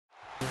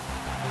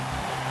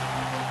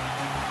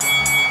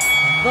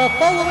The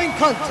following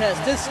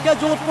contest is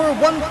scheduled for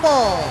one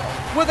fall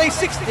with a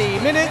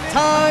 60-minute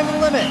time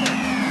limit.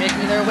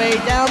 Making their way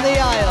down the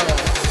aisle,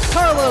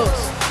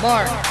 Carlos,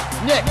 Mark,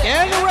 Nick,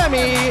 and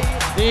Remy,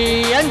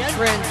 the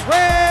Entrance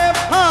Ramp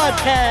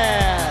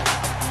Podcast.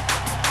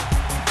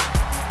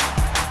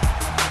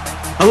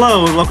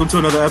 Hello and welcome to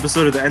another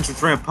episode of the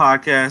Entrance Ramp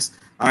Podcast.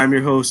 I'm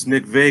your host,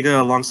 Nick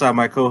Vega, alongside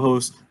my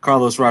co-host,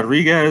 Carlos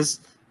Rodriguez,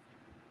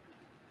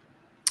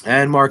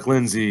 and Mark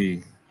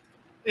Lindsay.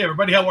 Hey,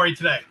 everybody. How are you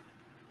today?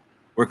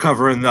 We're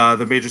covering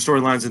the major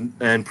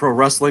storylines in pro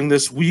wrestling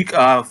this week.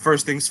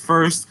 First things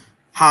first,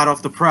 hot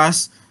off the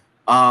press,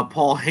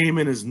 Paul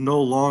Heyman is no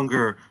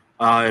longer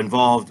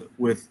involved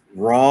with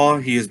Raw.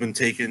 He has been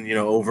taken,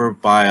 over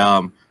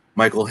by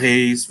Michael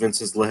Hayes. Vince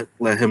has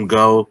let him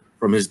go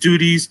from his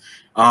duties.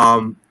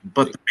 But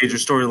the major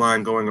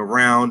storyline going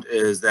around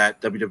is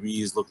that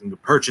WWE is looking to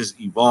purchase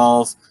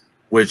Evolve,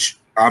 which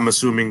I'm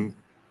assuming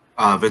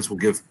Vince will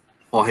give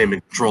Paul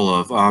Heyman control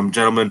of.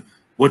 Gentlemen,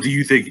 what do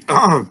you think?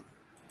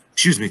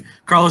 Excuse me.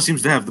 Carlos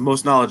seems to have the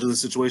most knowledge of the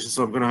situation,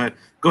 so I'm going to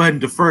go ahead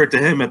and defer it to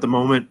him at the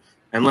moment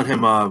and let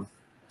him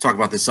talk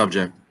about this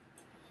subject.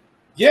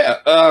 Yeah.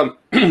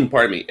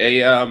 Pardon me.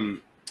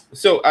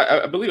 So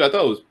I believe I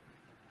thought it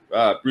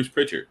was Bruce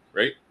Pritchard,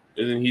 right?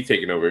 Isn't he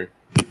taking over?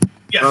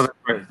 Yes. Oh,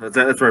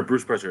 that's right.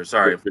 Bruce Pritchard.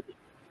 Sorry.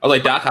 Oh,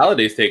 like Doc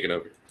Holliday's taking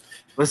over.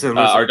 Listen.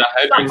 Or Doc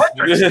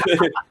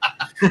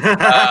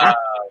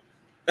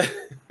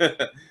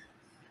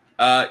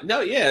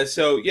No, yeah.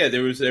 So yeah,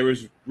 there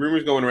was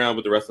rumors going around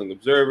with the Wrestling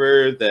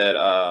Observer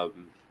that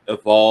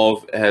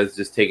Evolve has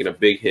just taken a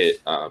big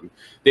hit.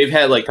 They've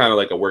had kind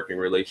of a working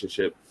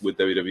relationship with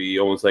WWE,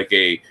 almost like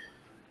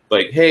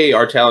hey,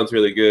 our talent's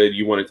really good.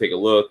 You want to take a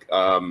look?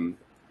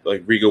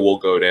 Rigo will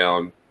go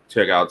down,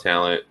 check out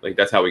talent.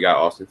 That's how we got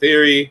Austin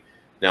Theory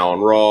now on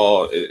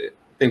Raw,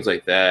 things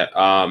like that.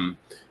 And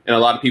a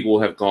lot of people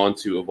have gone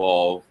to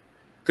Evolve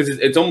because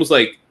it's almost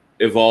like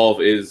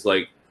Evolve is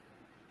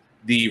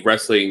the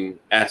wrestling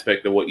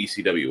aspect of what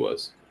ECW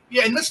was.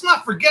 Yeah, and let's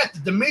not forget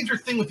that the major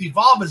thing with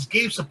Evolve is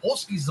Gabe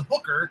Sapolsky's the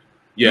booker.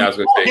 Yeah, I was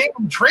going to say.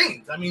 Paul Heyman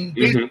trained. I mean,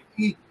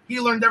 basically, he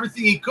learned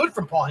everything he could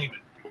from Paul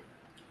Heyman.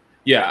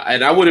 Yeah,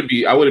 and I wouldn't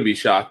be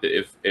shocked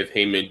if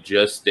Heyman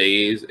just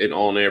stays an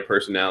on-air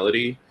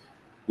personality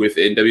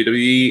within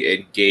WWE,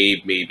 and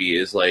Gabe maybe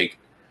is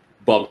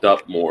bumped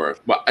up more.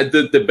 But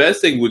the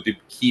best thing would be to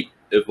keep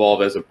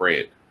Evolve as a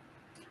brand.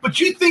 But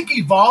you think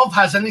Evolve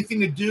has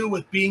anything to do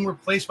with being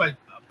replaced by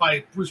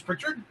Bruce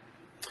Pritchard?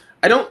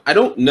 I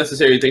don't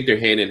necessarily think they're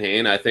hand in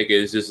hand. I think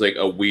it's just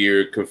a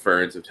weird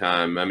conference of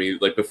time. I mean,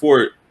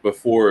 before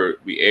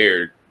we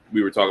aired,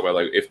 we were talking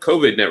about if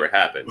COVID never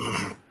happened,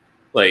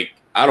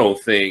 I don't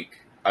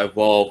think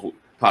Evolve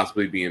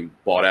possibly being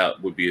bought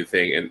out would be a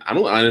thing. And I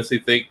don't honestly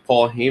think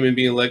Paul Heyman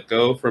being let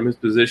go from his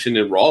position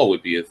in Raw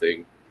would be a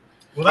thing.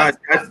 Well,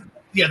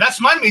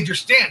 that's my major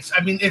stance.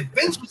 I mean, if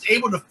Vince was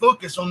able to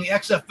focus on the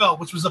XFL,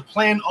 which was a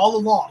plan all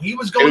along, he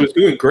was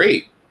doing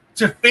great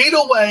to fade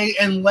away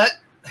and let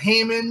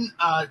Heyman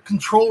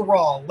control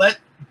Raw, let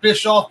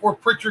Bischoff or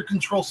Pritchard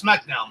control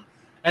SmackDown,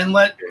 and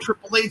let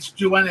Triple H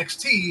do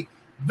NXT.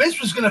 Vince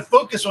was going to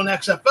focus on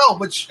XFL,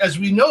 which, as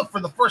we know,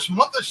 for the first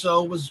month or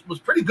so was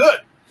pretty good.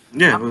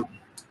 Yeah.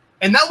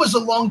 And that was a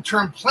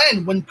long-term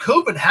plan. When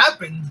COVID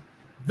happened,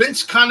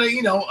 Vince kind of,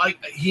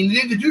 he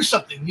needed to do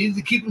something. He needed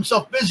to keep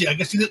himself busy. I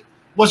guess he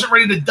wasn't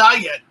ready to die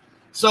yet.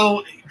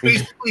 So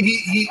basically,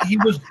 he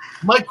was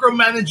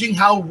micromanaging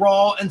how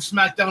Raw and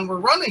SmackDown were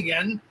run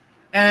again.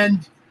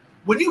 And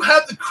when you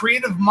have the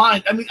creative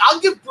mind, I mean, I'll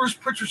give Bruce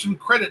Pritchard some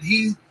credit.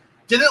 He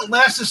didn't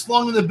last this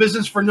long in the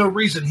business for no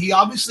reason. He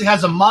obviously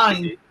has a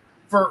mind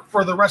for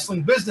the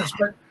wrestling business.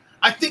 But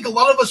I think a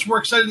lot of us were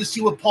excited to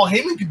see what Paul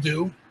Heyman could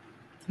do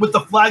with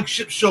the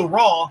flagship show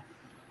Raw,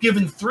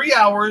 given 3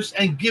 hours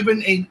and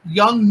given a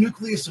young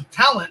nucleus of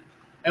talent.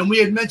 And we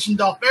had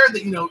mentioned off air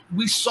that,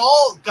 we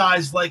saw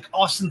guys like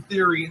Austin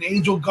Theory and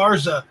Angel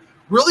Garza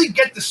really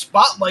get the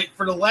spotlight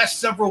for the last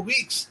several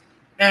weeks.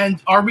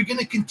 And are we going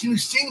to continue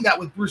seeing that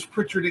with Bruce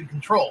Pritchard in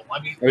control? I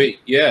mean,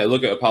 yeah,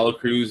 look at Apollo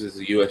Crews as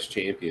a U.S.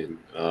 champion.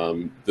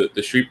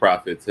 The Street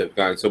Profits have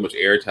gotten so much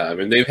airtime,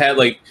 and they've had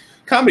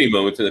comedy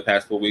moments in the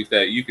past couple weeks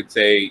that you could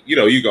say,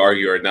 you could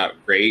argue are not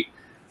great.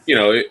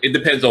 It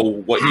depends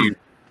on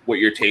what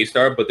your tastes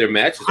are, but their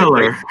matches are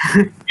great.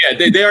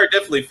 Yeah, they are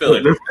definitely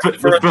filler. They're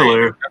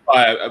filler. That's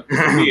why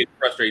it's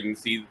frustrating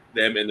to see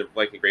them and the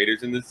Viking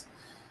Raiders in this.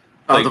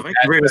 The Viking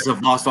Raiders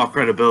have lost all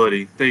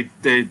credibility. They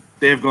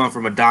have gone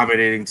from a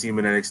dominating team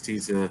in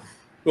NXT to.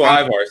 Well,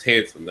 Ivar's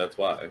handsome. That's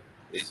why.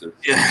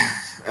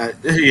 Yeah,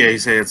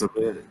 he's handsome.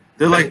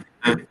 They're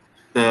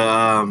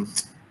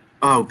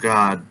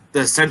the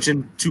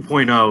Ascension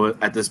 2.0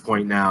 at this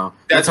point now.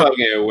 That's how I'm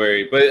getting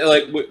worried.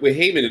 But with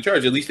Heyman in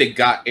charge, at least they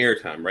got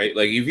airtime, right?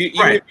 If you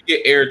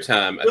get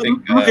airtime, I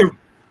think.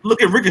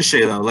 Look at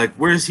Ricochet though.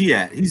 Where's he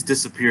at? He's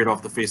disappeared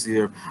off the face of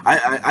the earth.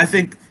 I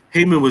think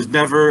Heyman was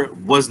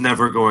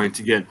never going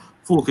to get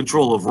full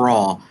control of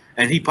Raw,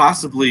 and he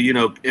possibly,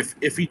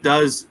 if he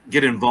does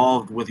get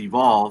involved with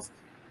Evolve,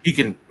 he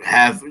can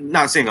have,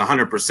 not saying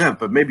 100%,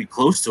 but maybe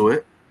close to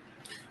it.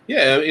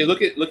 Yeah, I mean,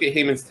 look at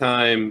Heyman's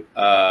time.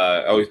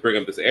 I always bring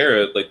up this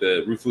era, like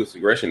the Ruthless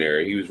Aggression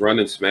era. He was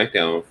running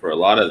SmackDown for a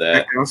lot of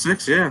that. SmackDown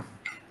 6, yeah.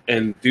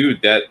 And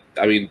dude, that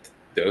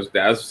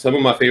was some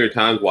of my favorite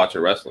times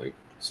watching wrestling.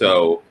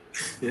 So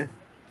yeah,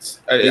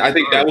 I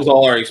think that was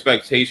all our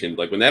expectation.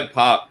 Like when that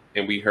popped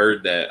and we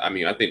heard that, I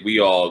mean, I think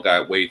we all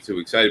got way too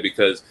excited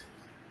because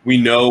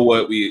we know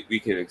what we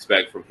can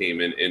expect from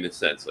Heyman in a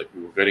sense. Like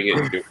we were going to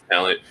get new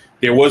talent.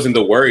 There wasn't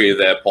the worry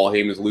that Paul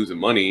Heyman's losing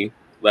money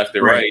left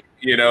and right,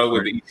 you know,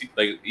 with the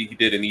like he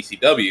did in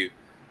ECW.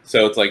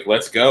 So it's like,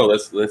 let's go.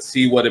 Let's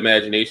see what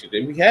imagination.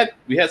 And we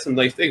had some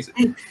nice things.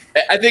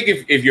 I think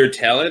if you're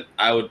talent,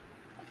 I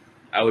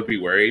would be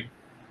worried.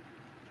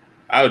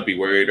 I would be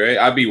worried, right?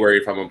 I'd be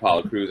worried if I'm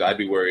Apollo Crews. I'd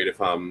be worried if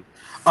I'm.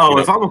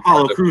 If I'm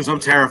Apollo Crews, I'm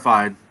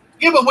terrified.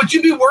 Yeah, but would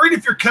you be worried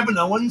if you're Kevin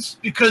Owens?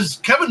 Because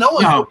Kevin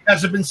Owens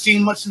hasn't been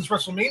seen much since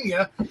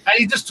WrestleMania, and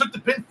he just took the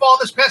pinfall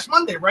this past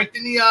Monday, right?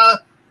 Didn't he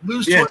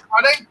lose to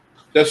Friday?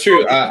 That's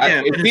true.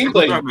 It seems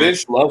like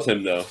Vince loves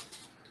him, though.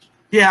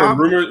 Yeah, from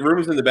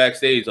rumors in the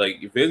backstage, like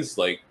Vince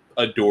like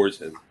adores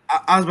him.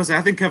 I was about to say,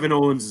 I think Kevin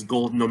Owens is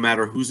golden no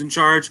matter who's in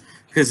charge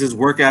because his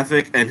work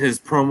ethic and his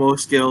promo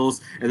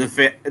skills and the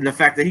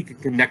fact that he can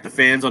connect the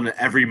fans on an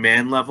every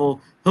man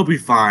level, he'll be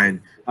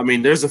fine. I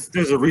mean, there's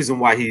a reason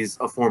why he's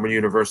a former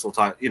Universal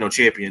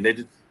champion.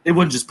 They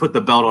wouldn't just put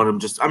the belt on him.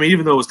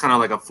 Even though it was kind of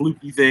like a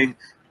fluky thing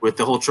with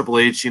the whole Triple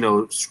H,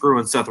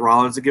 screwing Seth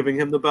Rollins and giving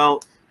him the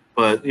belt,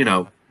 but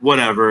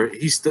whatever.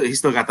 He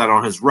still got that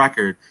on his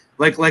record.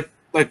 Like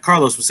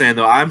Carlos was saying,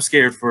 though, I'm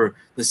scared for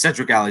the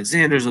Cedric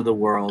Alexanders of the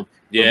world.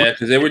 Yeah,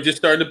 because they were just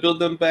starting to build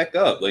them back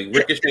up. Like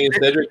Ricochet and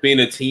Cedric being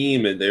a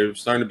team, and they were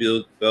starting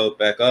to build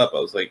back up. I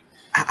was like,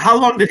 how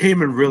long did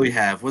Heyman really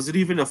have? Was it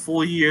even a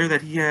full year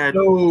that he had?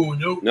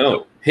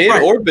 No.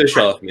 Him or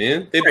Bischoff,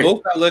 man. They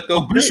both got let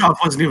go. Bischoff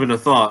wasn't even a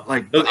thought.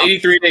 Like those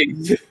 83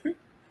 days.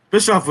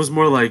 Bischoff was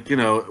more like,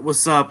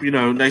 what's up?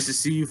 Nice to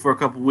see you for a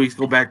couple of weeks.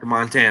 Go back to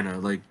Montana.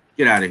 Like,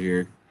 get out of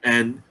here.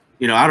 And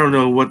I don't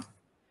know what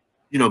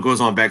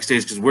goes on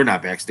backstage because we're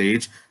not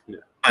backstage. Yeah.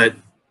 But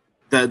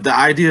the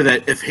idea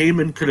that if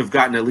Heyman could have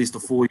gotten at least a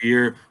full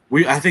year,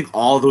 I think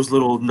all those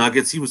little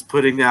nuggets he was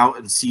putting out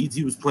and seeds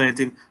he was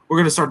planting, we're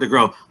going to start to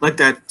grow. Like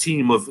that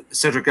team of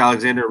Cedric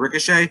Alexander and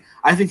Ricochet,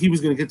 I think he was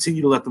going to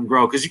continue to let them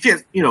grow because you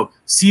can't,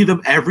 see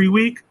them every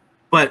week.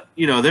 But,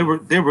 they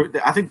were.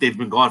 I think they've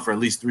been gone for at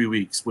least 3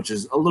 weeks, which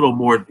is a little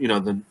more,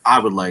 than I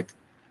would like.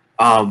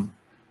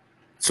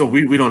 So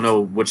we don't know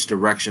which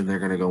direction they're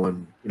going to go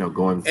in,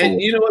 going forward.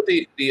 And you know what?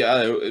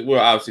 We'll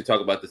obviously talk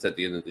about this at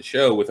the end of the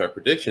show with our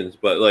predictions,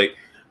 but like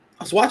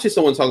I was watching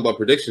someone talk about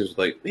predictions,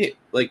 like, man,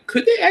 like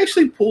could they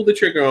actually pull the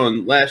trigger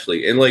on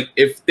Lashley? And like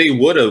if they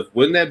would have,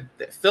 wouldn't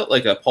that felt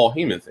like a Paul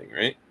Heyman thing,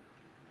 right?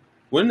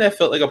 Wouldn't that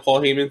felt like a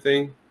Paul Heyman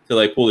thing to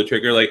like pull the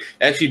trigger, like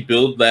actually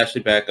build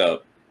Lashley back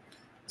up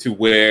to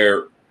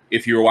where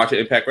if you were watching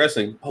Impact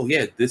Wrestling, oh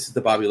yeah, this is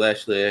the Bobby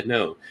Lashley I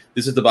know.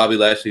 This is the Bobby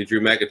Lashley Drew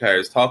McIntyre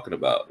is talking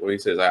about when he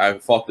says,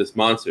 I've fought this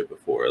monster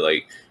before.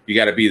 Like, you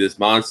got to be this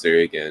monster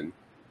again.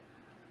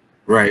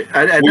 Right.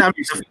 I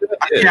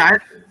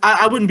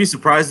wouldn't be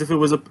surprised if it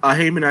was a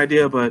Heyman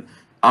idea, but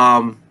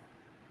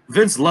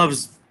Vince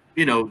loves,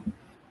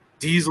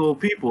 diesel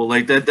people.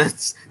 Like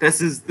that's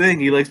his thing.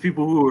 He likes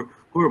people who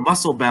are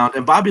muscle bound.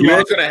 And Bobby Lashley.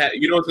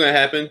 You know what's going to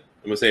happen?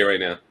 I'm going to say it right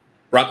now.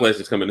 Brock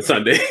Lesnar's coming to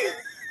Sunday.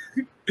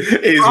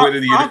 He's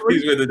winning the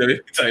WWE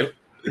title.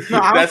 No,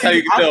 that's how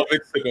you can tell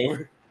Vince took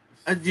over.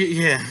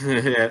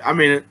 Yeah. I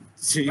mean,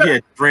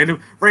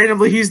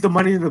 randomly, he's the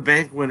Money in the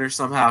Bank winner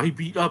somehow. He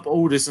beat up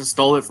Otis and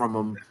stole it from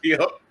him.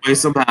 Yep.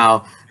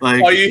 Somehow.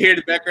 Like, oh, you hear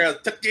the background?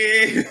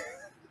 Tucky.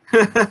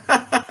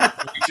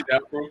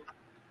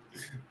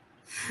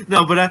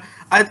 No, but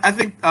I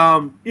think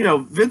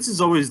Vince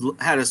has always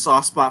had a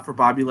soft spot for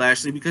Bobby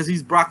Lashley because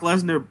he's Brock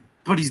Lesnar,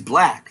 but he's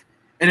black.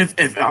 And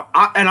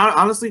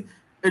honestly.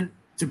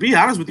 To be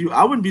honest with you,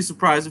 I wouldn't be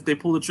surprised if they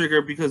pull the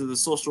trigger because of the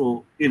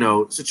social,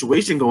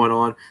 situation going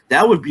on.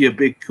 That would be a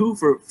big coup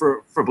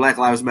for Black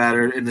Lives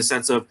Matter in the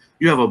sense of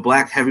you have a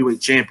black heavyweight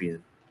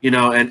champion,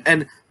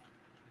 and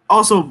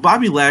also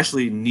Bobby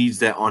Lashley needs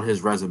that on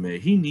his resume.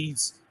 He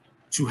needs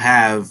to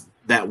have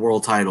that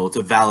world title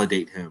to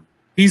validate him.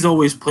 He's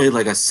always played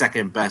like a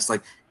second best.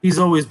 Like he's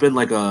always been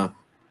like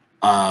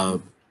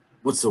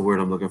what's the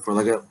word I'm looking for?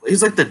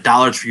 He's like the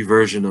Dollar Tree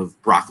version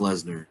of Brock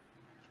Lesnar.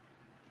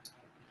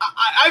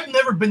 I've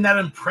never been that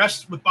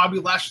impressed with Bobby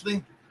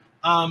Lashley.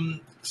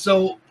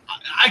 So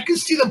I can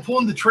see them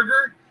pulling the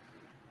trigger,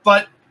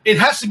 but it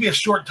has to be a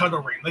short title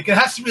reign. Like it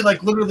has to be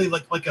like literally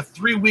like a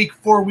 3-week,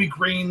 4-week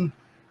reign,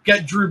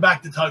 get Drew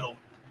back the title.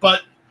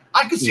 But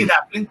I can see it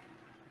happening.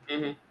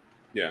 Mm-hmm.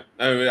 Yeah.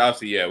 I mean,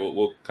 obviously, yeah,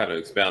 we'll kind of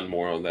expound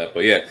more on that.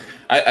 But yeah,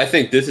 I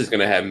think this is going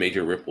to have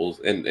major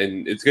ripples, and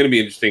it's going to be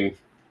interesting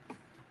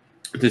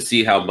to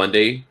see how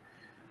Monday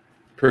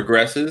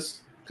progresses.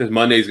 Because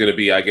Monday is going to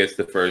be, I guess,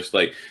 the first,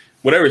 like,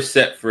 whatever's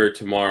set for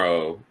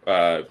tomorrow,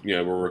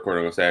 we're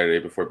recording on Saturday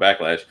before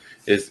Backlash,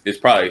 is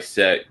probably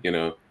set,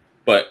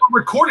 but...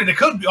 Recorded. It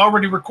could be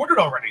already recorded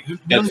already.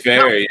 That's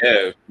fair,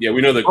 yeah. Yeah,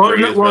 we know the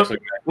greatest wrestling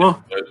match.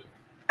 Well,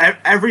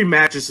 every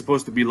match is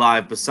supposed to be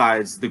live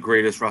besides the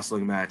greatest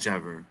wrestling match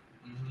ever.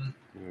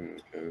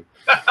 Okay.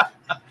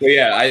 So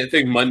yeah, I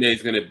think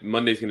Monday's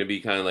gonna be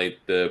kind of like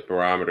the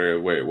barometer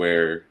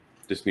where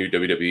this new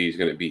WWE is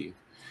gonna be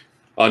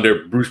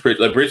under Bruce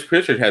Pritchard. Like Bruce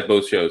Pritchard has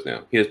both shows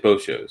now. He has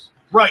both shows.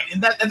 Right,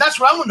 and that's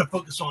what I want to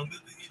focus on.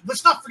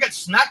 Let's not forget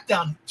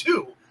SmackDown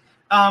too.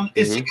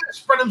 Is he going to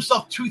spread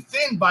himself too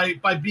thin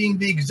by being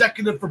the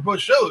executive for both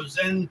shows?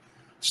 And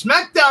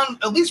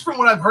SmackDown, at least from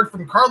what I've heard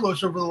from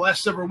Carlos over the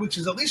last several weeks,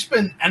 has at least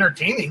been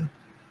entertaining.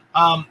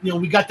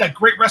 We got that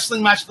great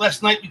wrestling match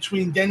last night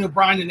between Daniel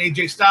Bryan and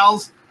AJ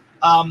Styles.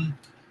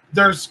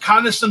 There's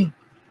kind of some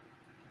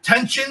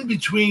tension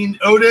between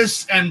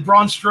Otis and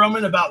Braun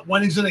Strowman about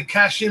when he's going to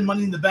cash in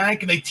Money in the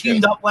Bank, and they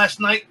teamed up last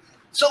night.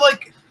 So,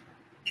 like,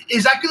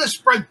 is that going to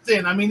spread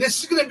thin? I mean,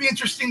 this is going to be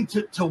interesting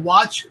to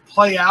watch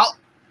play out,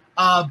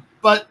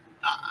 but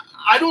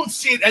I don't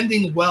see it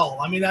ending well.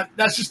 I mean,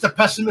 that's just a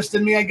pessimist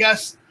in me, I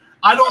guess.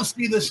 I don't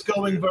see this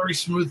going very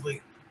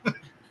smoothly.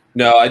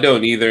 No, I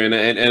don't either,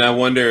 and I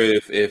wonder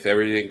if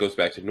everything goes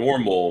back to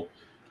normal,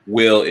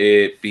 will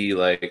it be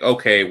like,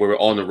 okay, we're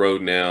on the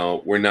road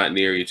now, we're not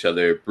near each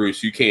other.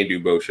 Bruce, you can't do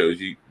both shows.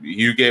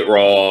 You get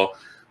Raw.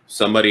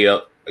 Somebody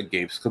else,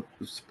 Gabe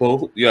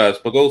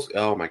Spogos.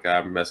 Oh my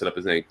God, I'm messing up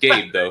his name.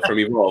 Gabe though from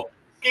Evolve.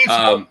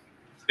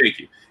 Thank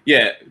you.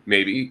 Yeah,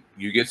 maybe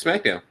you get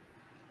SmackDown.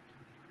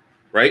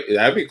 Right,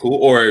 that'd be cool.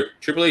 Or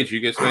Triple H, you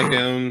get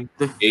SmackDown.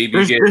 Gabe,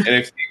 you get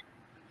NXT.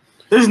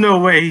 There's no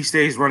way he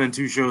stays running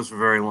two shows for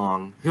very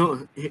long.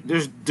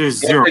 There's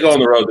zero. Go on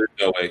the road. There's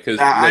no way because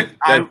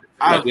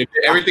if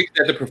everything's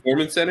at the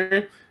Performance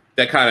Center,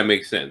 that kind of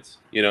makes sense.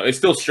 You know, it's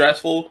still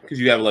stressful because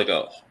you have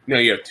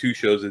you have two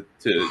shows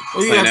to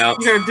plan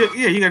out.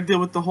 You gotta deal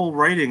with the whole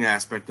writing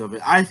aspect of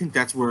it. I think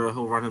that's where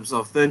he'll run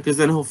himself thin because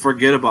then he'll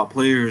forget about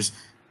players,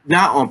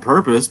 not on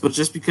purpose, but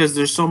just because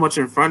there's so much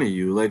in front of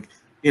you. Like,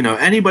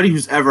 anybody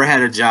who's ever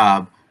had a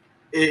job,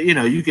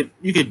 you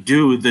could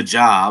do the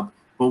job.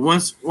 But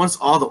once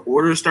all the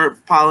orders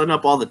start piling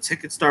up, all the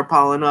tickets start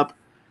piling up,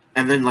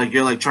 and then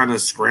you're trying to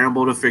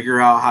scramble to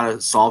figure out how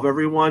to solve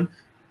everyone,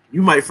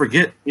 you might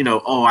forget,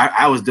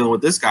 I was dealing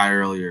with this guy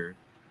earlier.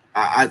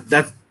 I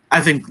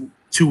think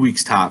 2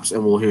 weeks tops,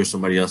 and we'll hear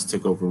somebody else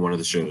took over one of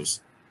the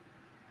shows.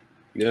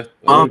 Yeah,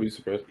 I wouldn't be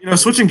surprised.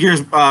 Switching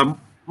gears,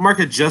 Mark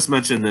had just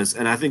mentioned this,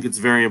 and I think it's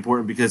very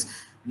important because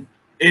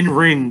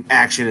in-ring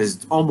action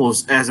is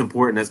almost as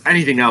important as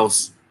anything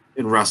else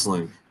in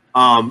wrestling.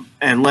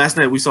 And last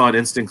night we saw an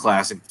instant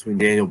classic between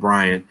Daniel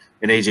Bryan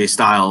and AJ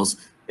Styles.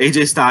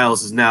 AJ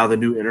Styles is now the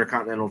new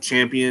Intercontinental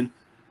Champion.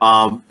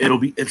 It'll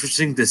be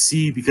interesting to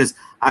see because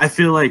I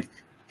feel like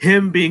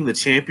him being the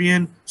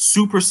champion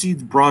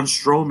supersedes Braun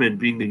Strowman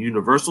being the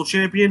Universal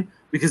Champion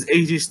because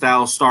AJ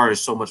Styles' star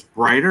is so much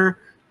brighter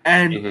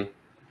and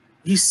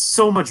he's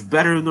so much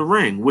better in the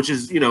ring, which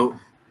is,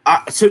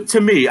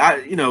 to me,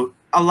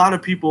 a lot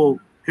of people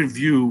can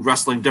view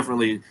wrestling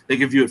differently. They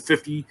can view it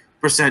 50%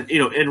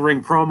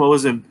 in-ring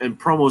promos and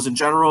promos in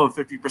general and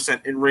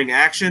 50% in-ring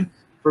action.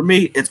 For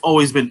me, it's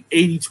always been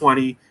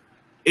 80-20,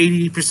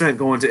 80%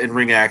 going to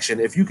in-ring action.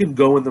 If you can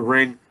go in the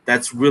ring,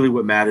 that's really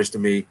what matters to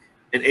me.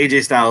 And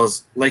AJ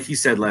Styles, like he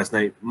said last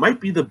night, might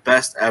be the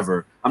best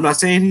ever. I'm not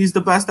saying he's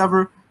the best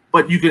ever,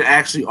 but you can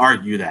actually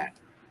argue that.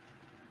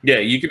 Yeah,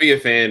 you could be a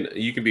fan.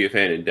 You could be a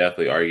fan and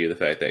definitely argue the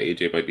fact that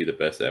AJ might be the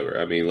best ever.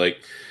 I mean,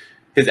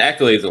 his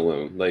accolades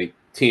alone,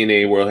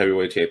 TNA World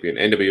Heavyweight Champion,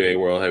 NWA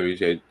World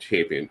Heavyweight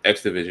Champion,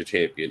 X Division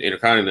Champion,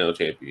 Intercontinental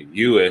Champion,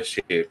 US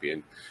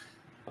Champion,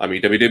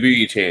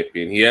 WWE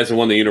Champion. He hasn't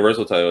won the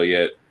Universal title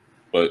yet,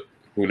 but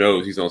who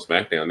knows? He's on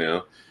SmackDown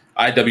now.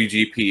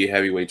 IWGP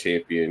Heavyweight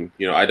Champion,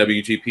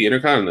 IWGP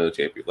Intercontinental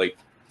Champion.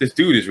 This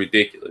dude is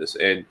ridiculous,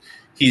 and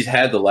he's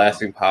had the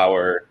lasting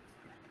power,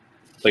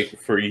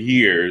 for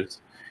years.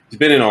 He's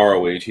been in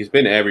ROH. He's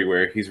been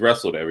everywhere. He's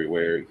wrestled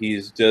everywhere.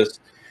 He's just...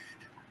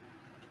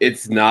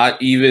 It's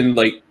not even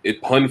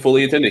pun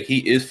fully intended. He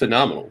is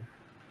phenomenal.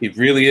 He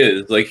really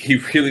is. He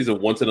really is a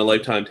once in a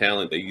lifetime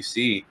talent that you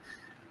see.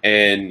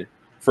 And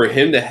for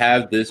him to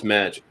have this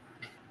match,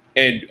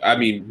 and I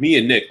mean, me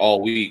and Nick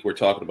all week we're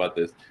talking about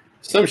this.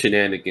 Some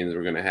shenanigans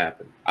were going to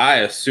happen. I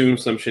assume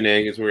some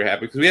shenanigans were going to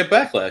happen because we have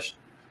Backlash,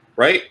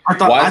 right? I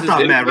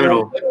thought Matt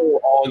Riddle.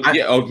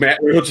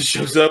 Matt Riddle just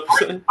shows up.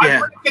 I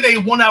predicted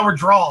a 1 hour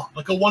draw,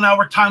 a 1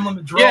 hour time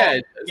limit draw. Yeah.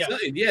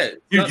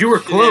 You were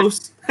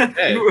close.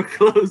 You were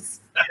close.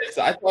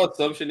 So I thought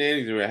some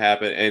shenanigans were going to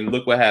happen, and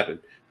look what happened.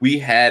 We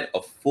had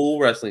a full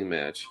wrestling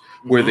match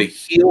where the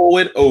heel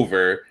went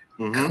over,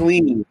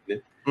 clean.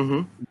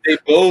 They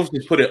both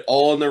just put it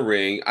all in the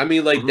ring. I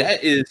mean,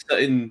 that is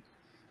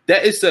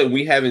something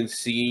we haven't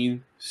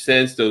seen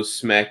since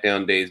those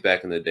SmackDown days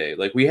back in the day.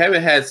 We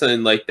haven't had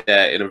something like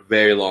that in a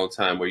very long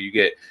time where you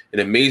get an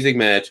amazing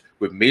match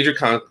with major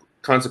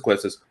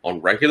consequences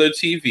on regular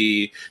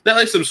TV.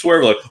 Not some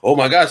swerve oh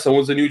my God,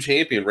 someone's a new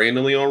champion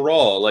randomly on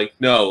Raw.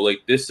 No,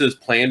 this is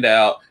planned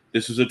out.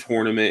 This was a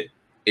tournament.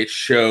 It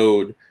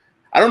showed.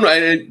 I don't know.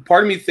 And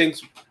part of me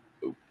thinks,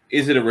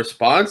 is it a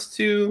response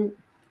to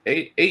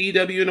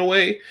AEW in a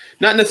way?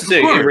 Not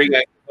necessarily in ring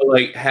action,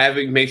 like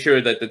make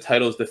sure that the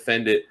title is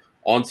defended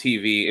on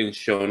TV and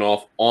shown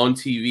off on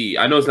TV.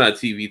 I know it's not a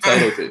TV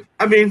title.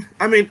 I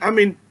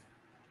mean,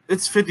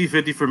 it's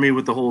 50-50 for me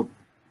with the whole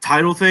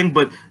title thing,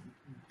 but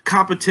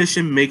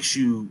competition makes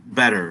you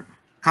better.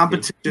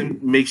 Competition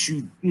makes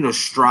you,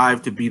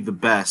 strive to be the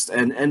best.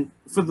 And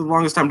for the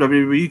longest time,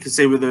 WWE could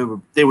say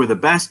they were the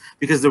best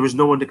because there was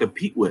no one to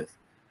compete with.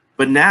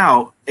 But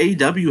now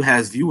AEW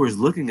has viewers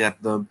looking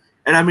at them,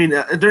 and I mean,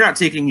 they're not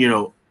taking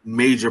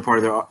major part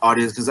of their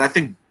audience because I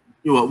think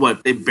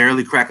they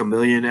barely crack 1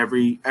 million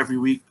every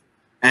week,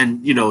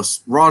 and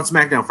Raw and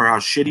SmackDown, for how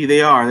shitty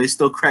they are, they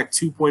still crack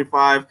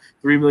 2.5,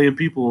 3 million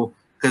people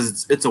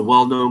because it's a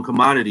well-known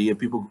commodity and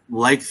people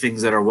like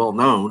things that are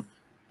well-known.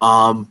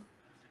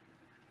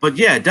 But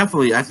yeah,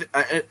 definitely, I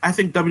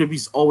think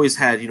WWE's always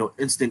had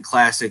instant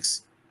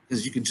classics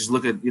because you can just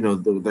look at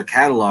the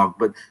catalog,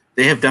 but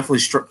they have definitely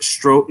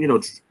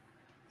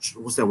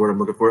what's that word I'm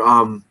looking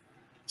for?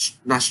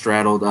 Not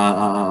straddled.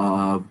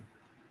 Well,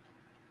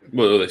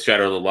 they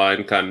straddle the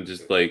line, kind of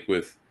just like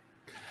with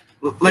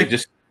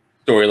just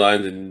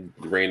storylines and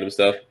random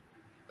stuff.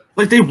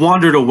 Like they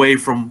wandered away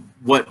from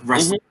what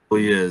wrestling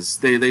really is.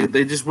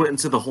 They just went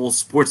into the whole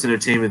sports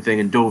entertainment thing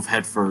and dove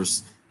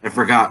headfirst and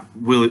forgot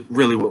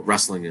really what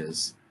wrestling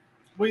is.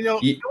 Well,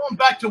 going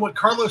back to what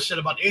Carlos said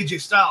about AJ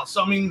Styles.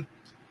 So I mean,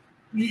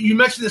 you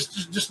mentioned this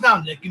just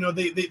now, Nick.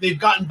 They've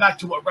gotten back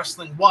to what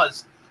wrestling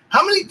was.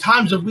 How many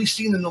times have we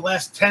seen in the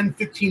last 10,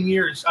 15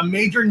 years a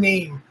major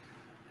name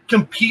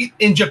compete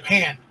in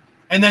Japan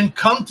and then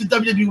come to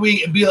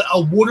WWE and be a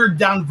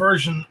watered-down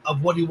version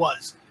of what he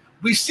was?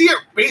 We see it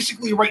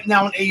basically right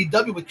now in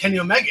AEW with Kenny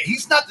Omega.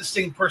 He's not the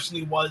same person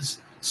he was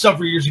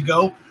several years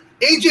ago.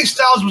 AJ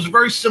Styles was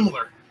very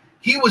similar.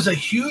 He was a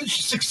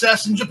huge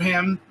success in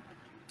Japan,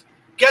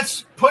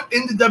 gets put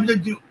into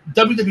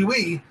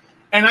WWE,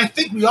 and I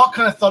think we all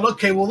kind of thought,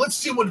 okay, well, let's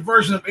see what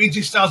version of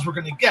AJ Styles we're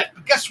going to get.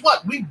 But guess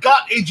what? We've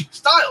got AJ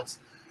Styles.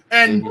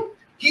 And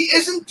he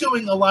isn't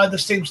doing a lot of the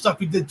same stuff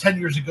he did 10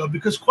 years ago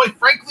because, quite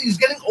frankly, he's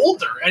getting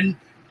older. And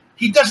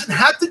he doesn't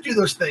have to do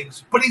those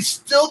things. But he's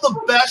still the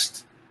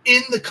best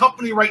in the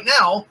company right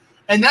now.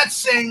 And that's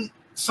saying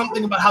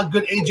something about how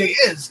good AJ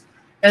is.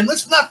 And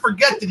let's not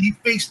forget that he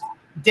faced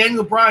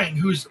Daniel Bryan,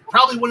 who's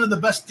probably one of the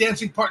best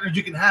dancing partners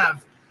you can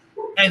have.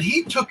 And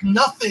he took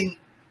nothing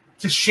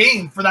to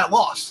shame for that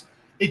loss.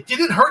 It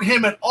didn't hurt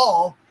him at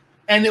all,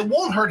 and it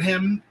won't hurt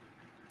him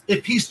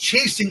if he's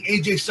chasing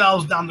AJ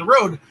Styles down the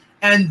road.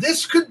 And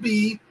this could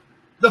be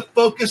the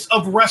focus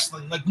of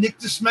wrestling. Like Nick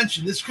just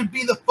mentioned, this could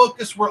be the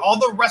focus where all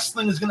the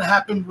wrestling is going to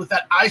happen with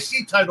that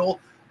IC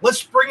title.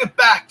 Let's bring it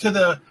back to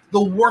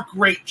the work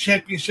rate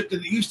championship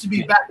that it used to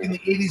be back in the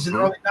 80s and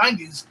early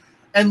 90s.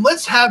 And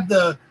let's have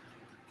the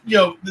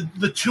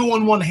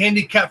 2-on-1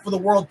 handicap for the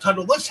world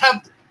title. Let's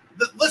have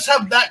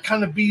that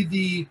kind of be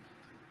the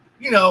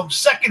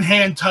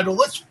second-hand title.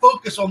 Let's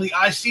focus on the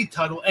IC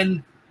title.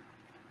 And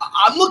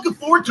I'm looking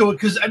forward to it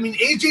because, I mean,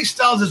 AJ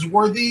Styles is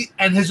worthy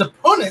and his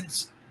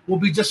opponents will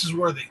be just as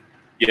worthy.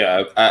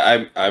 Yeah,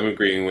 I'm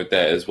agreeing with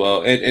that as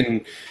well.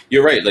 And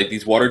you're right. Like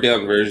these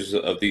watered-down versions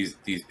of these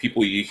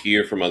people you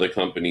hear from other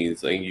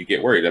companies, and you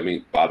get worried. I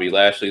mean, Bobby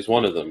Lashley is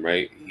one of them,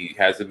 right? He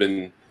hasn't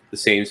been the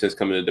same since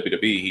coming to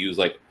WWE. He was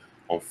like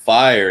on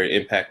fire in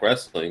Impact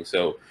Wrestling.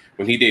 So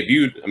when he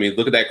debuted, I mean,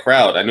 look at that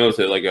crowd. I know it's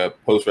like a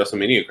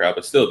post-WrestleMania crowd,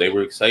 but still, they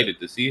were excited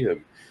to see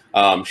him.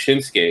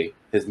 Shinsuke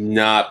has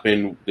not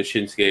been the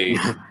Shinsuke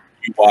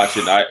you watch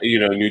in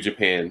New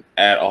Japan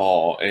at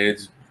all,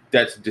 and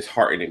that's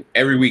disheartening.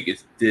 Every week,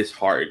 it's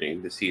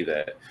disheartening to see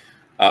that.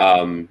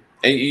 And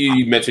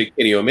you mentioned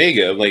Kenny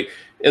Omega, like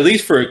at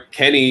least for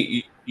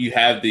Kenny, you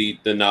have the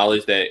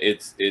knowledge that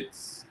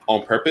it's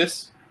on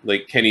purpose.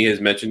 Like Kenny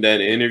has mentioned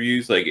that in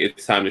interviews, like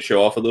it's time to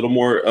show off a little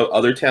more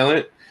other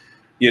talent.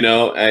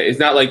 It's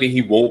not like that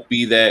he won't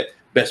be that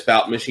best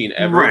bout machine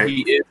ever. Right.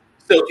 He is.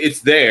 So it's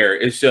there.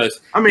 It's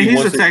just. I mean,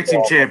 he's a tag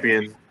team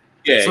champion.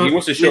 Yeah, so, he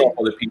wants to show off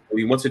other people.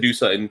 He wants to do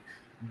something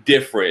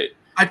different.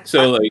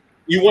 Like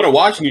you want to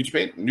watch New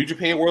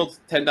Japan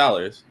World's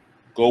 $10.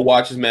 Go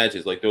watch his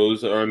matches. Like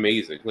those are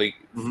amazing. Like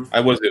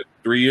I was it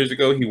 3 years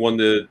ago. He won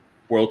the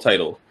world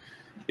title.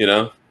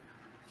 2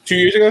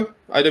 years ago,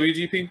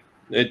 IWGP.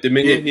 At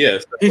Dominion,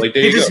 yes. Like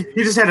there you go.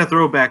 He just had a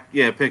throwback,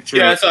 picture.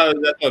 Yeah, that's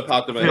what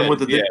popped in my head.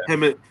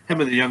 Him and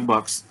the Young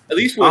Bucks. At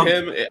least with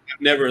him,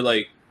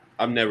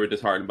 I'm never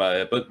disheartened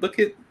by it. But look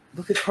at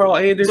Carl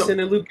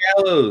Anderson and Luke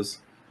Gallows.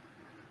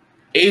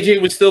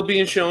 AJ was still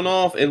being shown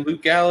off, and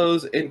Luke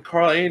Gallows and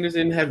Carl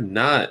Anderson have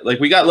not. Like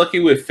we got lucky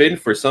with Finn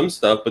for some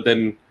stuff, but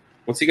then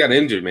once he got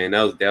injured, man,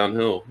 that was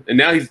downhill. And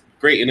now he's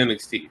great in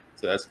NXT,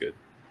 so that's good.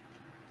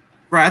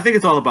 Right, I think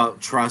it's all about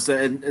trust,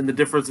 and the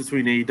difference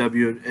between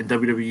AEW and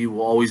WWE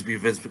will always be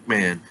Vince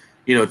McMahon.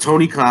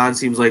 Tony Khan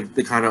seems like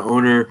the kind of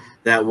owner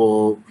that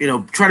will,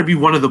 try to be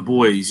one of the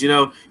boys.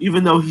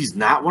 Even though he's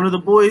not one of the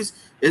boys,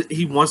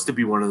 he wants to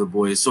be one of the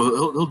boys.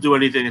 So he'll do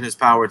anything in his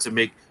power to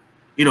make,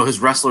 his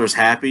wrestlers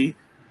happy.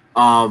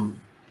 But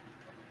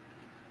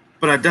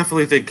I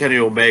definitely think Kenny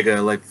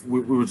Omega, like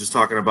we were just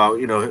talking about,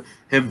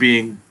 him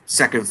being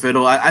second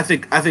fiddle. I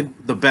think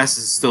the best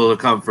is still to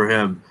come for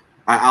him.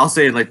 I'll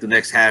say in like the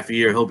next half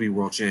year he'll be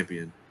world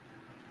champion.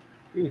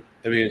 That'd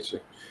be interesting.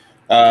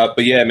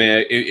 But yeah,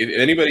 man, if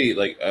anybody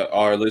like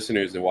our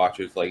listeners and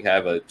watchers like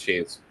have a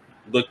chance,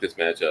 look this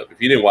match up. If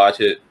you didn't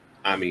watch it,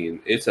 I mean,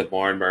 it's a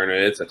barn burner.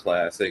 It's a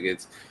classic.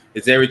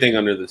 It's everything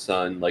under the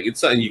sun. Like, it's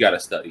something you got to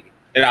study.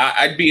 And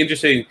I'd be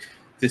interested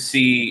to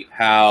see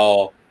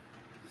how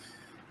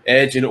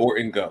Edge and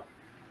Orton go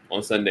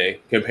on Sunday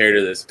compared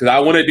to this, because I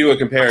want to do a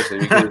comparison.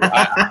 Because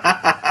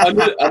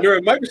under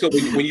a microscope,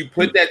 when you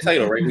put that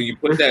title, right, when you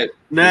put that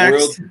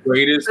world's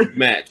greatest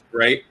match,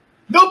 right?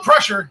 No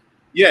pressure.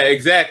 Yeah,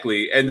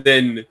 exactly. And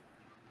then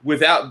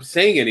without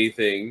saying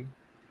anything,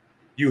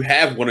 you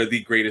have one of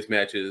the greatest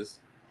matches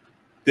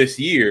this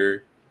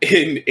year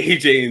in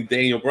AJ and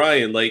Daniel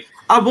Bryan. Like,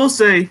 I will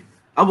say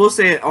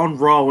on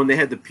Raw when they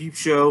had the Peep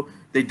Show,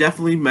 they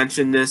definitely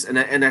mentioned this, and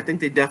I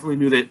think they definitely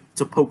knew that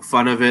to poke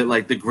fun of it,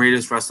 like the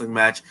greatest wrestling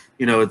match.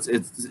 You know,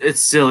 it's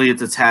silly,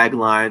 it's a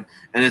tagline,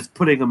 and it's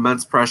putting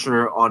immense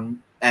pressure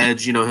on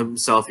Edge. You know,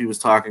 himself, he was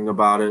talking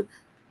about it.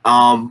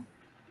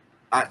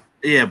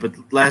 Yeah, but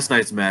last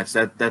night's match,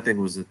 that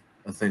thing was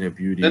a thing of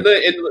beauty. And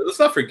let's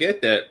not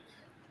forget that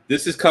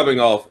this is coming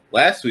off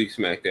last week's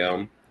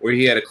SmackDown, where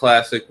he had a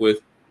classic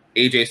with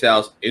AJ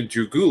Styles and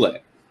Drew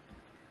Gulak.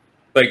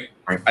 Like,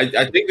 right.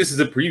 I think this is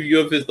a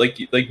preview of his,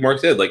 like Mark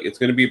said, like it's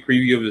going to be a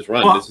preview of his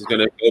run. Well, this is going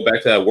to go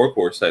back to that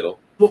Workhorse title.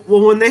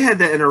 Well, when they had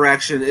that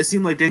interaction, it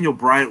seemed like Daniel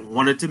Bryan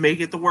wanted to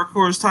make it the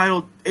Workhorse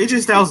title.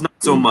 AJ Styles not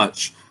so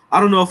much. I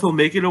don't know if he'll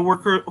make it a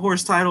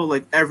Workhorse title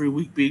like every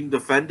week being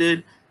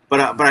defended,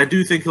 but I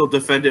do think he'll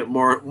defend it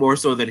more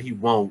so than he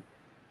won't.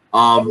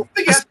 I don't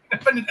think he has to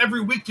defend it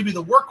every week to be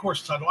the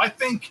Workhorse title. I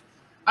think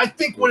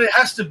what it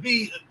has to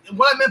be,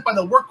 what I meant by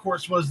the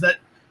Workhorse was that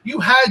you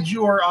had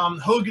your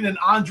Hogan and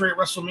Andre at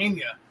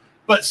WrestleMania,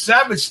 but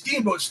Savage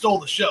Steamboat stole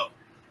the show.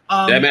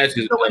 That match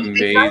is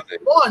amazing.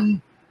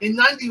 In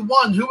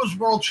 91, who was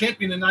world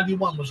champion in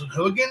 91? Was it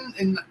Hogan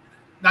in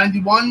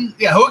 91?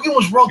 Yeah, Hogan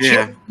was world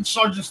champion in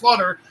Sergeant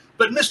Slaughter,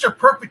 but Mr.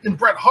 Perfect and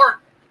Bret Hart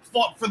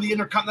fought for the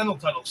Intercontinental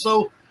title.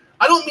 So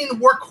I don't mean the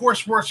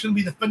Workhorse where it's going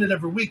to be defended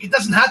every week. It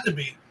doesn't have to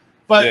be.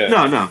 But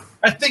no.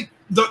 I think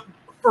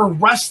for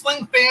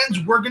wrestling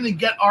fans, we're going to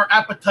get our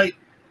appetite,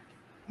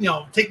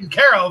 taken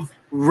care of.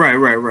 Right.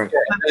 Yeah,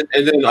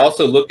 and then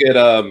also look at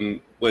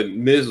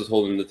when Miz was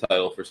holding the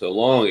title for so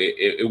long,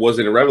 it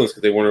wasn't irrelevant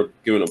because they weren't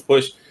giving a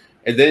push.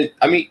 And then,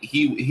 I mean,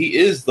 he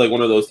is like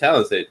one of those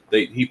talents that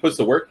he puts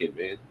the work in,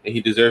 man, and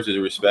he deserves his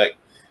respect.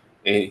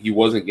 And he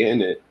wasn't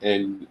getting it.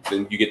 And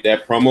then you get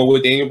that promo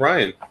with Daniel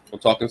Bryan on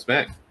Talking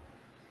Smack.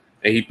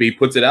 And he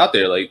puts it out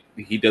there like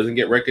he doesn't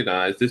get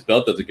recognized. This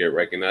belt doesn't get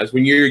recognized.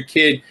 When you're a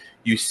kid,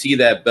 you see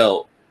that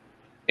belt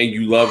and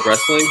you love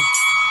wrestling,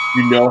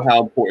 you know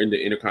how important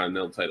the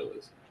Intercontinental title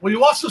is. Well,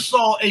 you also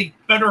saw a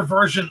better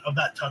version of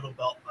that title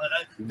belt.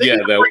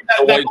 The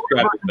white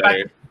strap is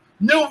better.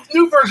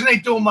 New version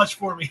ain't doing much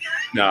for me.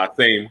 Nah,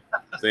 same.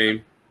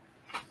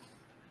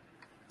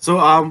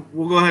 So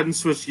we'll go ahead and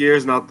switch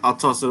gears, and I'll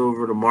toss it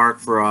over to Mark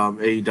for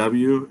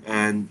AEW,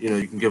 and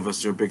you can give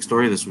us your big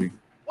story this week.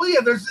 Well,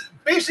 yeah,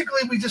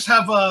 we just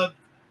have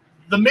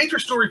the major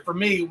story for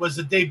me was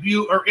the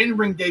debut or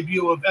in-ring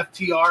debut of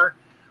FTR.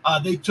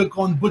 They took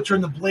on Butcher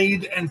and the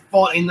Blade and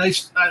fought a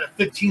nice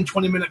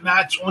 15-20-minute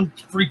match on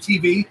free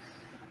TV.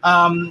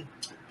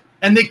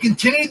 And they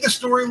continued the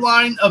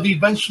storyline of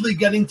eventually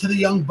getting to the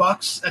Young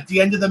Bucks. At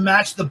the end of the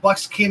match, the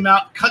Bucks came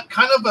out, cut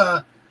kind of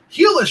a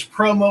heelish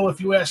promo,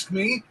 if you ask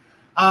me.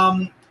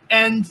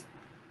 And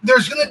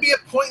there's going to be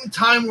a point in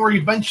time where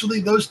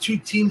eventually those two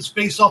teams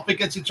face off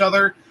against each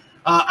other.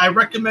 I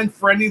recommend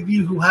for any of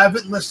you who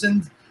haven't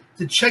listened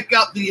to check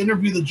out the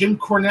interview that Jim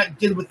Cornette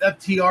did with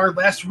FTR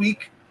last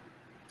week.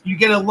 You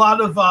get a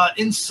lot of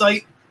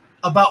insight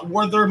about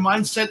where their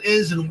mindset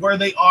is and where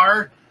they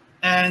are.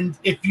 And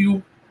if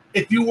you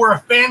were a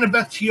fan of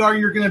FTR,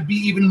 you're going to be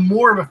even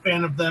more of a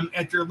fan of them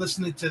after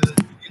listening to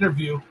the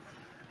interview.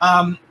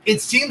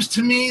 It seems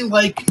to me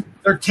like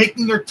they're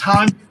taking their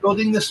time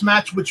building this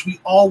match, which we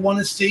all want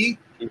to see.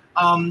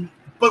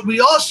 But we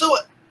also,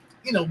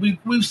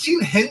 we've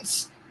seen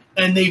hints,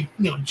 and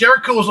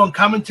Jericho was on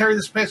commentary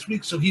this past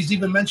week, so he's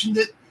even mentioned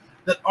it,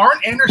 that Arn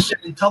Anderson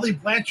and Tully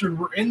Blanchard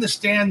were in the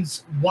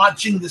stands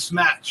watching this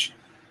match.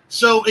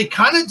 So it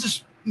kind of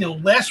just,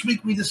 last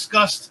week we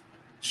discussed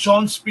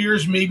Shawn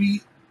Spears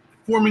maybe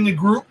forming a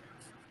group.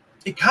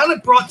 It kind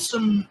of brought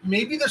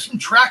maybe there's some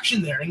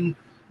traction there, and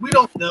we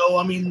don't know.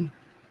 I mean,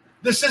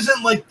 this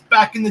isn't like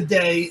back in the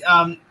day.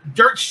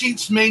 Dirt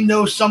sheets may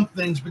know some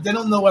things, but they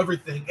don't know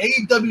everything.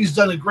 AEW's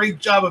done a great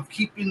job of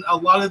keeping a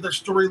lot of their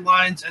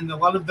storylines and a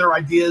lot of their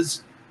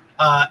ideas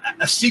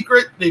a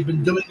secret. They've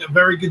been doing a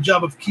very good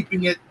job of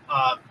keeping it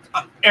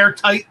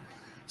airtight.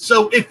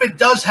 So if it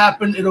does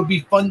happen, it'll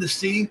be fun to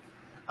see.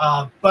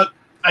 But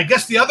I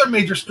guess the other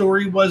major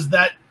story was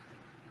that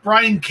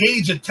Brian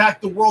Cage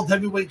attacked the World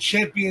Heavyweight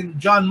Champion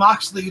Jon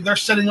Moxley. They're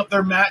setting up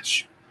their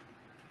match.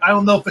 I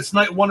don't know if it's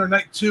night 1 or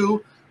night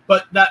 2,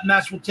 but that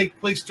match will take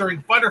place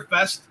during Fyter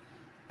Fest.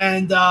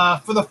 And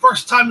for the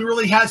first time, we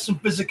really had some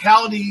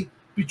physicality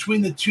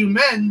between the two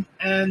men,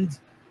 and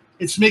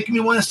it's making me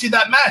want to see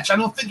that match. I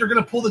don't think they're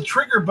going to pull the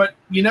trigger, but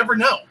you never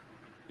know.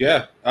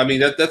 Yeah, I mean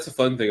that's the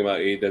fun thing about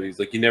AEW is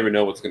like you never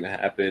know what's going to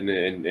happen,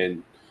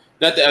 and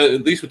not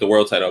at least with the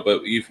world title,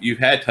 but you've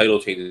had title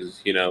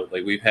changes. You know,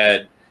 like we've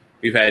had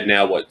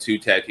now what 2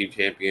 tag team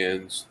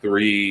champions,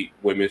 3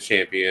 women's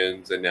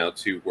champions, and now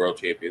 2 world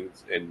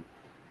champions, and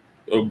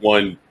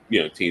 1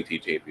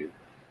 TNT champion.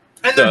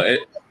 And So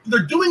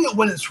they're doing it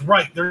when it's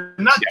right. They're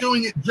not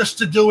doing it just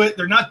to do it.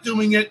 They're not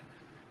doing it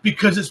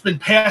because it's been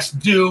past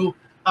due.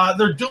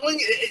 They're doing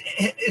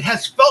it. It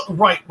has felt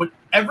right. When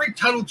every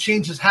title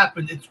change has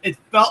happened, it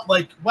felt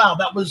like, wow,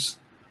 that was,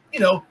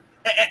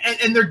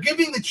 and they're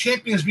giving the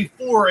champions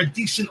before a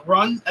decent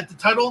run at the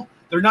title.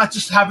 They're not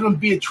just having them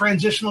be a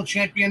transitional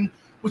champion,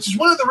 which is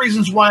one of the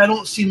reasons why I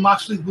don't see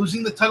Moxley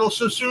losing the title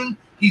so soon.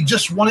 He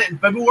just won it in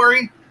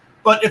February.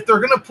 But if they're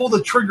going to pull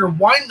the trigger,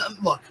 why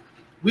not? Look,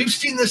 we've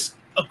seen this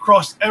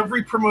across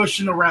every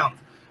promotion around.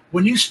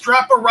 When you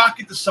strap a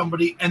rocket to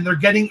somebody and they're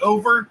getting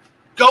over,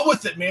 go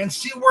with it, man.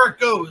 See where it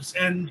goes.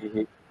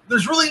 And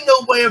there's really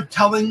no way of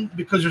telling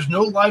because there's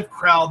no live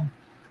crowd.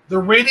 The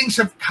ratings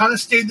have kind of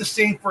stayed the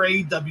same for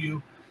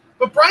AEW.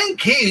 But Brian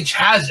Cage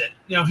has it.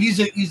 He's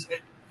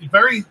a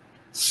very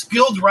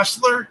skilled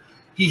wrestler.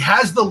 He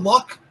has the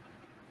look.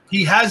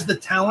 He has the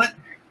talent.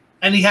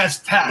 And he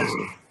has Taz.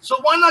 So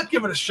why not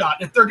give it a shot?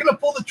 If they're going to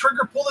pull the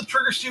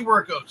trigger, see where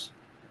it goes.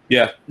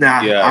 Yeah.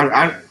 Nah,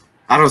 yeah.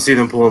 I don't see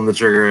them pulling the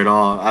trigger at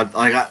all.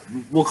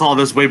 We'll call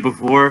this way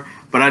before,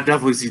 but I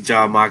definitely see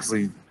Jon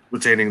Moxley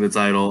retaining the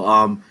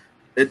title.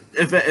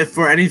 If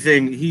for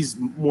anything, he's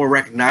more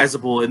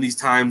recognizable in these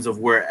times of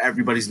where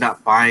everybody's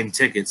not buying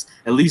tickets.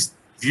 At least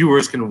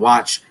viewers can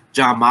watch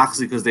Jon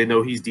Moxley because they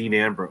know he's Dean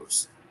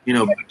Ambrose.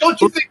 Don't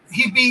you think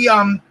he'd be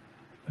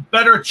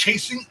better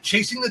chasing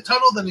the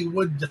title than he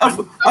would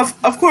defend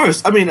of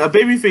course. I mean, a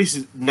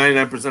babyface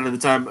 99% of the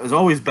time is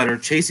always better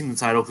chasing the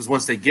title because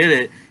once they get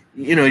it,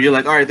 you're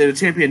like, all right, they're the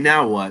champion,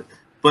 now what?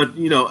 But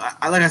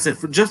like I said,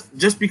 for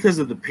just because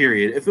of the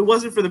period. If it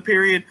wasn't for the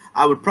period,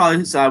 I would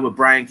probably side with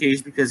Brian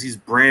Cage because he's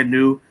brand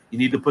new. You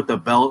need to put the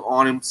belt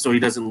on him so he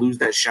doesn't lose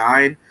that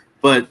shine.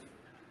 But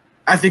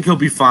I think he'll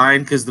be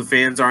fine because the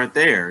fans aren't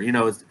there.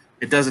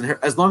 It doesn't hurt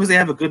as long as they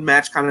have a good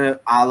match, kind of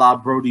a la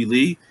Brody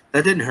Lee.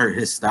 That didn't hurt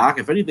his stock.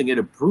 If anything, it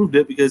improved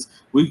it because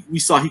we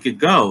saw he could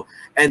go.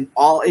 And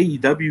all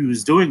AEW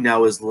is doing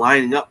now is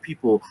lining up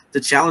people to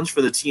challenge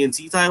for the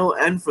TNT title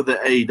and for the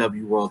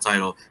AEW World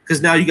title.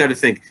 Because now you got to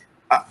think.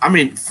 I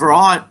mean, for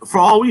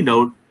all we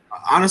know,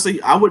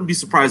 honestly, I wouldn't be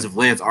surprised if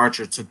Lance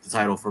Archer took the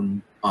title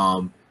from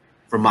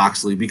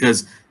Moxley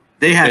because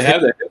they have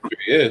that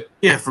history,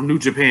 yeah, from New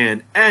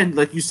Japan. And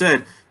like you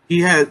said, he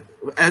had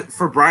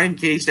for Brian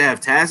Cage to have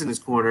Taz in his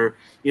corner.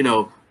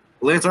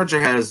 Lance Archer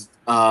has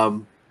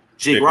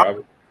Jake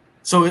Roberts.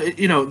 So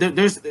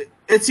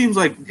it seems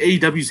like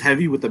AEW's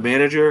heavy with the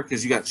manager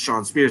because you got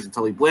Sean Spears and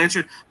Tully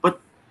Blanchard, but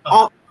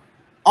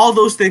all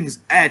those things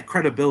add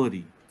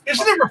credibility.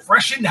 Isn't it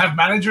refreshing to have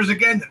managers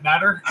again that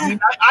matter? I mean,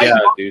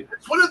 dude.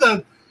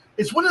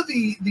 It's one of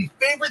the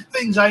favorite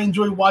things I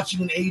enjoy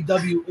watching in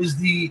AEW is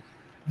the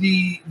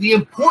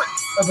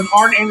importance of an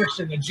Arn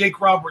Anderson, a Jake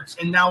Roberts,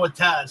 and now a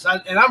Taz.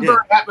 I'm very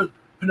happy with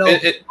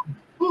Penelope.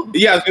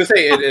 Yeah, I was gonna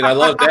say, and I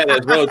love that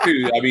as well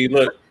too. I mean,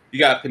 look, you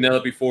got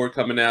Penelope Ford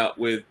coming out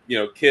with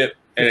Kip,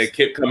 and then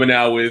Kip coming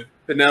out with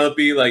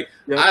Penelope. Like,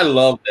 I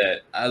love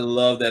that. I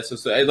love that. So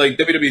like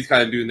WWE's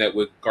kind of doing that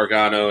with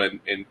Gargano and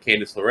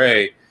Candice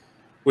LeRae,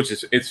 which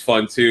it's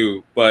fun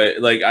too. But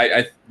like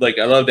I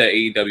love that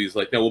AEW's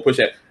like, no, we'll push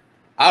that.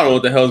 I don't know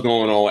what the hell's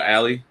going on with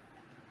Allie.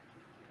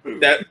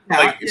 That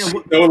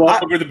no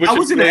longer the I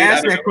was going to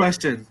ask that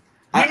question.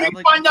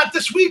 We find out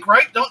this week,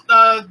 right? Don't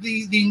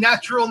the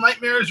Natural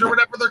Nightmares or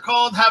whatever they're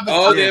called have?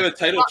 They have a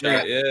title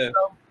shot.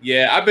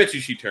 Yeah. I bet you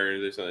she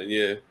turned or something.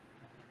 Yeah.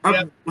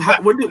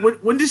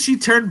 When did she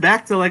turn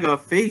back to like a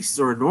face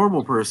or a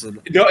normal person?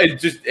 No, it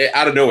just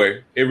out of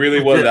nowhere. It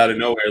really was out of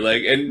nowhere.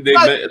 Like, and they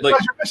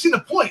you're missing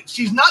the point.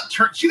 She's not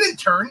turned. She didn't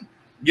turn.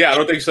 Yeah, I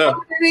don't think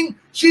so.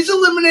 She's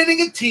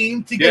eliminating a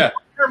team to get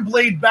her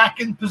Blade back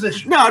in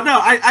position. No,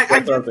 I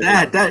get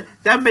that.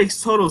 That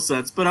makes total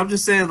sense. But I'm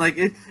just saying, like,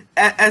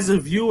 as a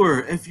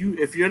viewer, if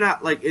you're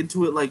not like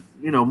into it, like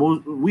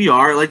we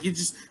are, like you're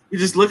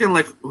just looking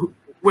like.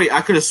 Wait,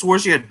 I could have swore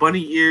she had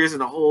bunny ears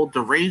and a whole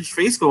deranged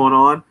face going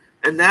on,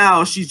 and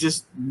now she's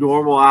just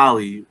normal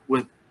Allie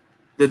with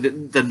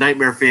the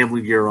Nightmare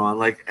Family gear on.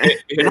 Like,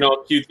 and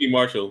all QT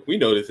Marshall. We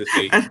know this is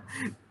fake.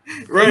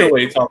 Right.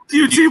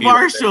 QT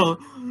Marshall.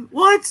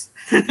 What?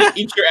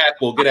 Eat your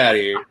apple. Get out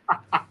of here.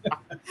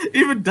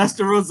 Even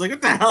Dustin Rhodes like,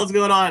 what the hell's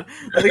going on?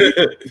 Like,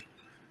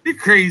 you're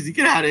crazy.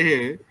 Get out of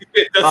here.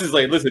 Dustin's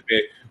like, listen,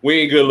 man, we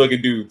ain't good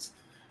looking dudes.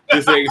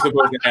 This ain't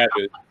supposed to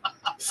happen.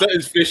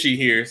 Something's fishy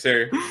here,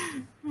 sir.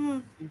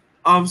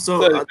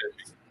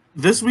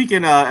 This week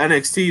in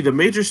NXT, the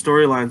major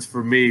storylines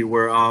for me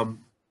were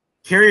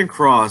Karrion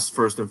Kross,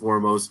 first and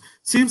foremost.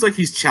 Seems like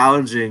he's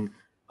challenging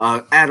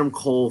Adam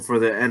Cole for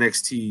the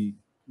NXT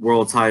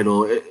world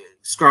title.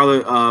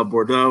 Scarlett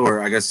Bordeaux,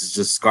 or I guess it's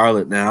just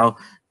Scarlett now,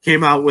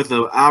 came out with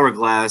an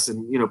hourglass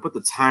and put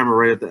the timer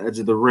right at the edge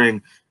of the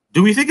ring.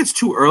 Do we think it's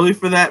too early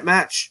for that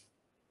match?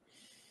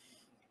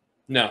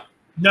 No.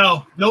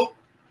 Nope. Nope.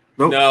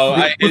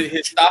 No,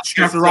 his stop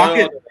after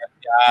Rocket.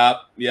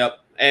 Yep.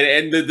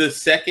 And the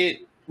second,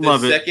 I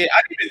Love it. didn't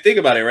even think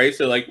about it, right?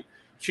 So like,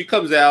 she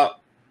comes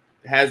out,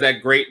 has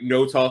that great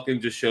no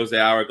talking, just shows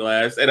the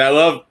hourglass, and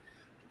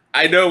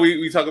I know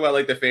we talk about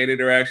like the fan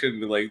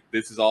interaction and like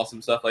this is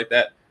awesome stuff like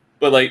that,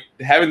 but like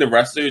having the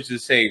wrestlers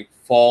just saying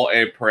fall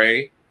and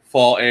pray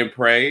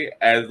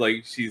as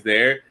like she's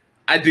there,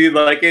 I do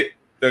like it.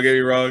 Don't get me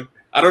wrong.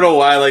 I don't know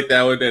why I like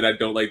that one, and I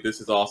don't like this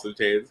is awesome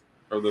chance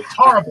from the It's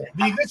horrible.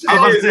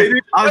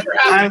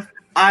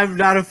 I'm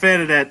not a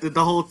fan of that.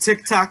 The whole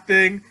TikTok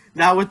thing,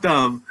 not with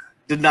them.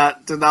 Did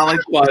not like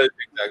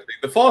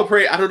the fall and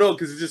pray. I don't know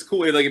because it's just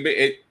cool.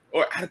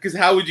 Because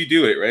how would you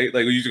do it, right?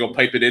 Like, are you just gonna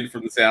pipe it in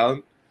from the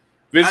sound?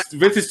 Vince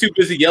is too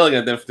busy yelling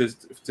at them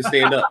to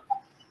stand up.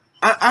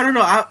 I don't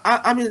know.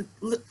 I mean,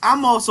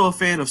 I'm also a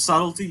fan of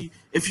subtlety.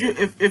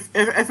 If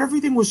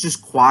everything was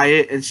just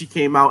quiet and she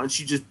came out and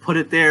she just put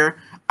it there,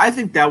 I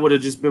think that would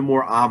have just been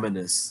more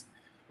ominous.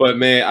 But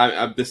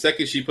man, the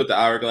second she put the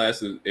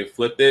hourglass and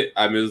flipped it,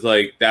 I was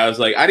like,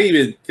 I didn't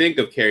even think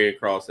of Karrion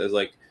Kross as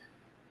like.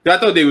 I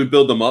thought they would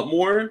build them up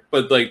more,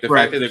 but like the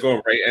fact that they're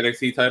going right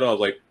NXT title, I was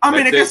like, I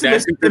mean, I guess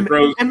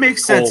it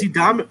makes sense. He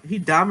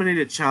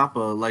dominated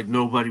Ciampa like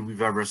nobody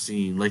we've ever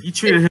seen. Like he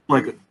treated him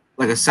like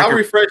a second. How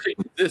refreshing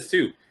is this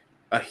too?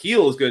 A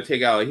heel is going to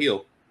take out a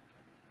heel,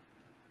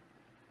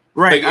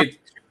 right?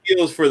 Like,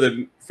 heels for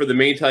the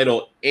main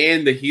title,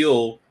 and the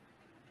heel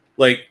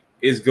like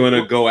is going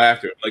to go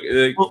after him. Like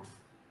we're going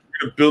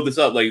to build this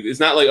up. Like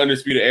it's not like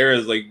Undisputed Era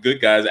is like good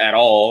guys at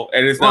all,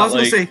 and it's not I was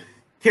like gonna say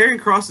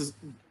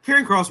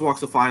Karrion Kross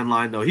walks a fine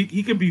line, though.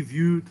 He can be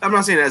viewed. I'm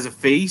not saying as a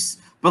face,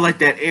 but like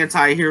that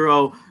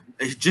anti-hero,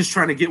 just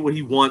trying to get what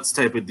he wants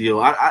type of deal.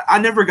 I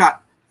never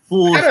got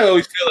full. I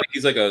always feel like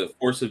he's like a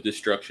force of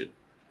destruction.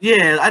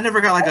 Yeah, I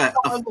never got like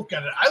I look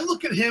at it. I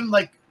look at him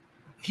like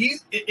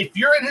if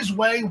you're in his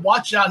way,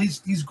 watch out.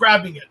 He's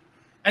grabbing it,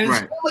 and it's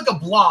kind of like a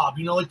blob.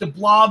 Like the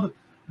blob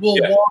will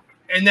walk,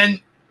 and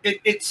then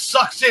it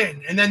sucks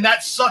in, and then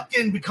that sucked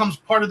in becomes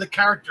part of the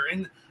character.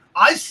 And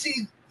I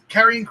see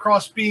Karrion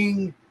Kross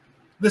being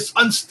this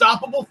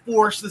unstoppable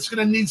force that's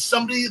going to need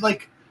somebody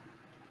like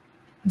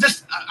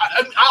just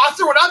I'll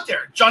throw it out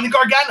there, Johnny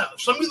Gargano.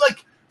 Somebody's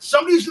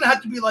going to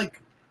have to be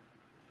like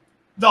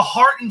the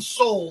heart and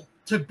soul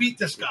to beat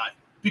this guy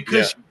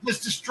because he's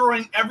just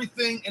destroying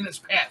everything in his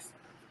path.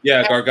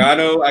 Yeah,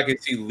 Gargano, I can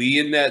see Lee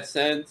in that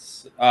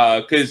sense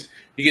because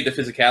you get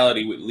the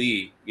physicality with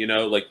Lee.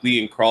 Like Lee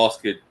and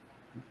Kross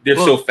they're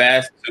so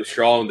fast, so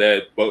strong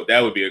that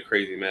would be a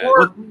crazy match.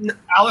 Or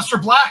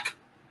Aleister Black.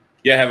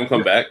 Yeah, have him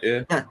come back.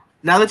 Yeah.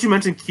 Now that you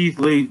mentioned Keith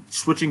Lee,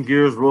 switching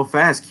gears real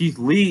fast, Keith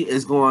Lee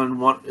is going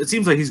one. It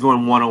seems like he's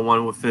going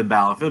one-on-one with Finn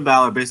Balor. Finn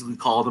Balor basically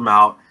called him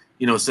out.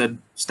 Said,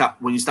 "Stop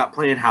when you stop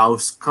playing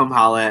house. Come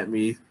holla at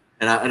me."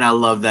 And I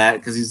love that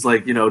because he's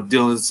like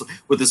dealing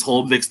with this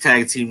whole mixed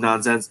tag team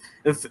nonsense.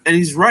 And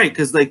he's right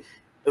because like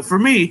for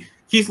me,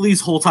 Keith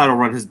Lee's whole title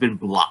run has been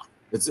block.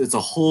 It's a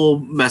whole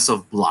mess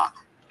of block.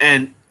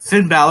 And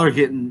Finn Balor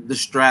getting the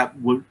strap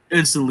would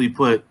instantly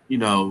put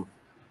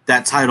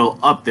that title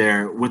up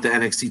there with the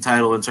NXT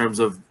title in terms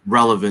of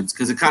relevance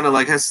because it kind of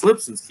like has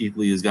slipped since Keith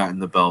Lee has gotten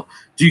the belt.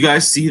 Do you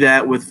guys see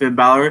that with Finn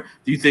Balor?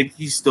 Do you think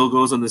he still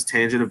goes on this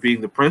tangent of being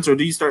the prince, or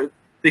do you start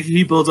thinking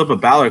he builds up a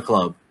Balor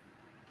club?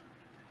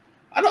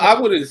 I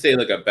wouldn't say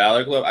like a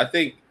Balor club. I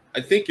think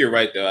you're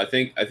right though. I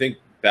think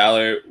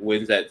Balor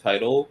wins that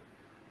title,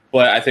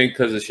 but I think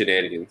because of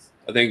shenanigans.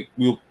 I think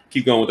we'll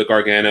keep going with the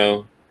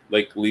Gargano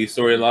like Lee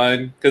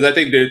storyline because I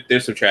think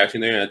there's some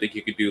traction there, and I think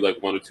you could do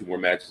like 1 or 2 more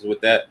matches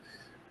with that.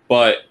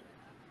 But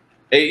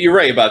you're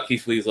right about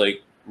Keith Lee's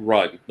like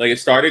run. Like it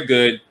started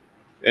good,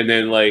 and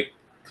then like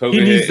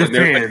COVID hit, and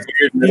there's like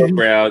weird middle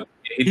ground.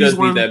 He does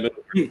need that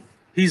middle ground.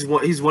 He's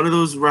one of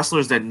those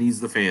wrestlers that needs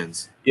the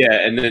fans. Yeah,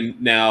 and then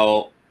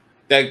now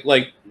that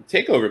like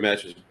takeover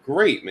match was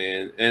great,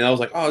 man. And I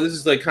was like, oh, this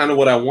is like kind of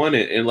what I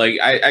wanted. And like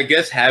I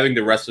guess having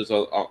the wrestlers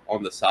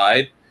on the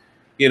side,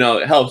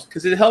 it helps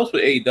because it helps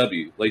with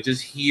AEW. Like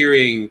just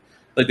hearing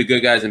like the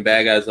good guys and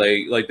bad guys,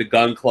 like the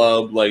Gun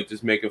Club, like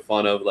just making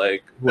fun of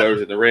like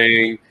whoever's in the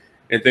ring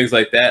and things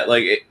like that.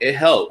 Like it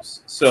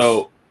helps.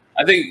 So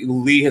I think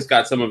Lee has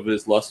got some of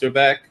his luster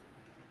back,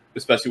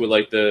 especially with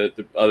like the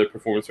other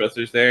performance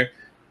wrestlers there.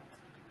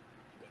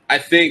 I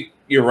think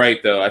you're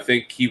right though. I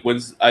think he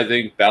wins. I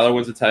think Balor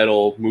wins the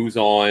title, moves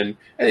on,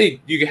 and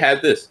you can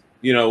have this.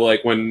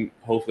 Like when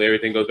hopefully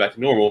everything goes back to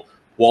normal.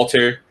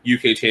 Walter,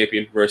 UK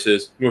champion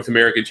versus North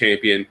American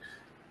champion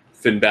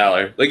Finn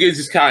Balor. Like it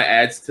just kind of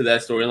adds to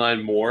that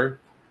storyline more,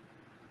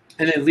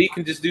 and then Lee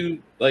can just do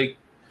like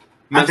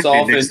mess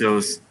off and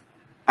those.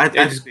 I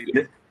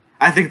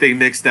think they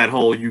nixed that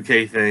whole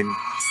UK thing.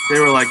 They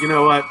were like, you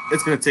know what,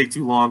 it's gonna take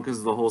too long because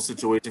of the whole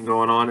situation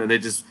going on, and they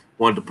just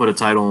wanted to put a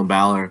title on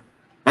Balor.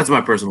 That's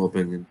my personal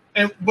opinion.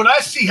 And what I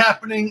see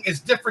happening is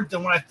different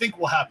than what I think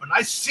will happen.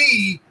 I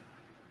see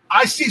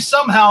I see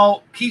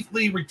somehow Keith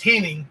Lee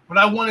retaining, but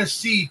I want to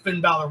see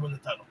Finn Balor win the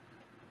title.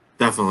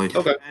 Definitely.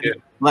 Okay. Yeah.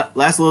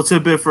 Last little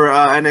tidbit for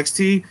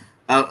NXT: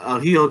 El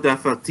Hijo de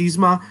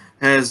Fatisma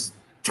has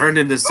turned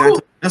into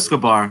Santos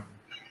Escobar,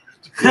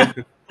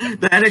 the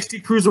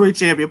NXT Cruiserweight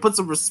Champion. Put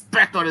some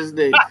respect on his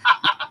name.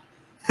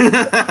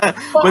 I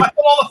thought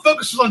all the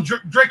focus was on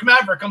Drake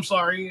Maverick. I'm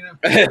sorry. You know.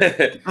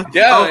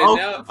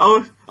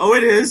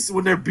 It is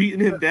when they're beating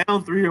him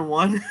down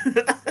 3-1.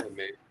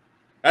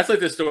 That's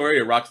like the story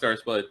of Rockstar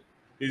Spud.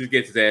 He just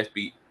gets his ass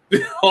beat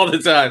all the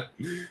time.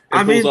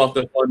 And pulls off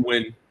the fun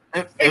win.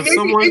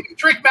 Maybe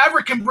Drake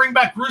Maverick can bring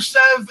back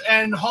Rusev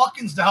and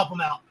Hawkins to help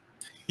him out.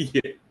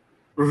 Yeah.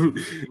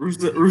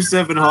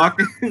 Rusev and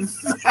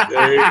Hawkins.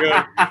 There you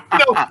go.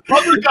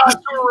 Other guys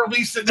who were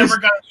released that never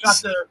got a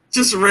shot there.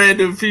 Just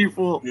random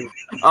people.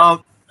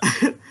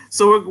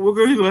 So we're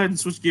going to go ahead and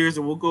switch gears,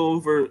 and we'll go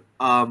over.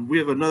 We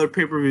have another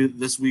pay-per-view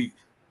this week.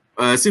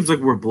 It seems like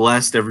we're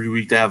blessed every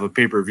week to have a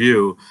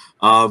pay-per-view.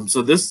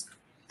 So this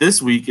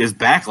week is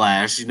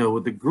Backlash,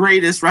 with the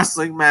greatest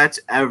wrestling match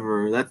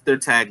ever. That's their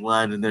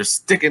tagline, and they're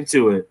sticking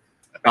to it.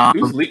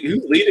 Who's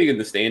leading in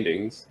the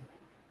standings?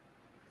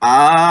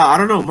 I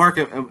don't know, Mark.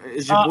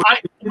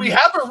 We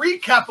have a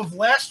recap of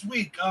last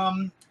week.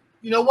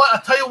 You know what?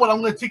 I'll tell you what.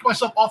 I'm going to take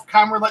myself off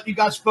camera, let you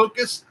guys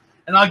focus,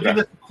 and I'll give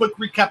it a quick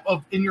recap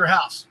of In Your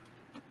House.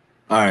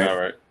 All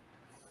right.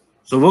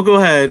 So we'll go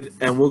ahead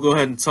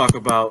and talk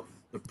about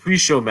the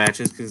pre-show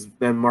matches, because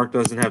then Mark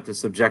doesn't have to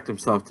subject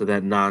himself to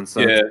that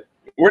nonsense. Yeah,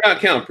 we're not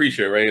counting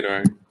pre-show, right, in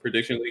our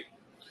prediction league?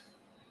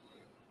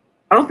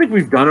 I don't think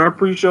we've done our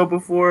pre-show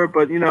before,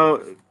 but I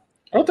don't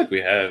think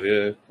we have.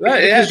 Yeah,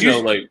 it has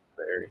no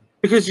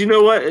because you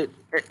know what?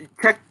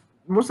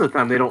 Most of the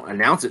time they don't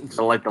announce it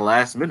until like the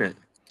last minute.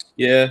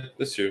 Yeah,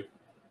 that's true.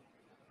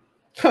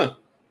 Huh?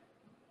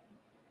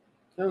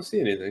 I don't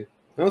see anything.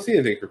 I don't see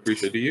anything for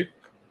pre-show. Do you?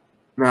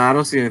 No, I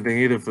don't see anything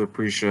either for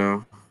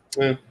pre-show.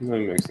 Yeah, that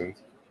makes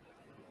sense.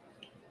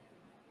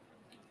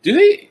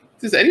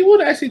 Does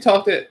anyone actually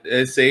talk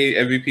say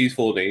MVP's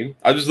full name?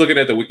 I'm just looking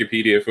at the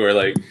Wikipedia for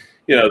the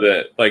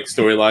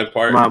storyline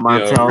part.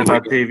 Montel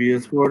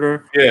Octavius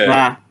Porter.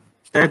 Yeah.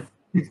 That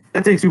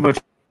takes too much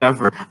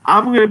effort.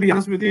 I'm gonna be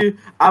honest with you.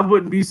 I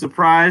wouldn't be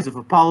surprised if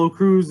Apollo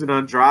Crews and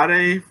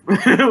Andrade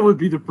would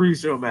be the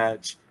pre-show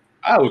match.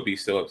 I would be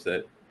so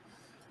upset.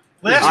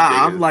 We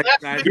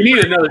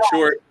need another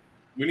short.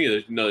 We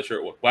need another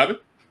short one. What happened?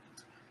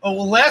 Oh,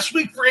 well, last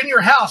week for In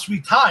Your House, we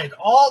tied.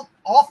 All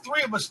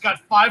three of us got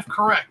 5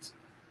 correct.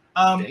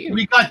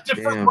 We got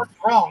different ones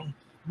wrong.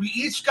 We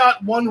each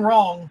got one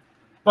wrong,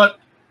 but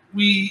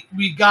we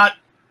got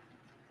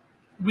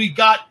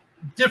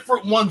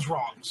different ones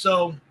wrong.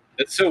 So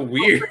that's so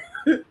weird.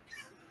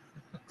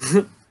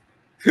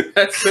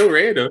 That's so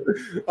random.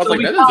 I was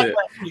like, that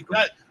is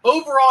it.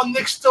 Overall,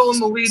 Nick's still in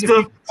the lead.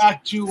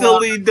 Back to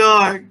lead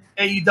dog.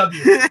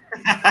 AEW.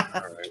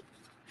 All right.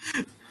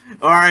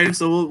 All right,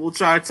 so we'll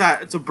try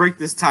to break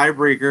this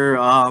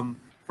tiebreaker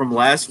from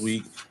last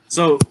week.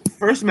 So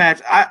first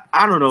match,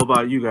 I don't know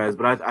about you guys,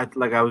 but I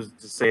like I was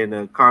just saying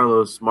to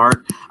Carlos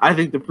Mark, I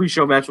think the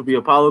pre-show match will be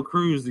Apollo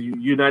Crews, the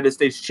United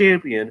States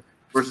champion,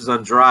 versus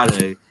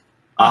Andrade.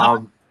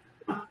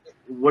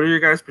 What are your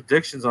guys'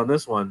 predictions on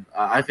this one?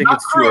 I think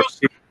it's too.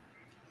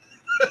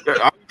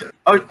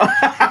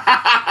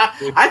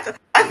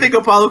 I think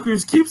Apollo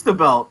Crews keeps the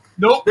belt.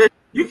 Nope.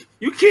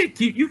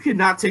 You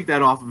cannot take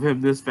that off of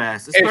him this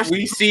fast. If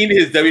we've seen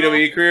his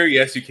WWE career,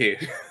 yes, you can.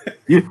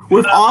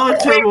 With all the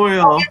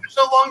turmoil, he's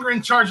no longer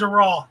in charge of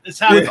Raw. It's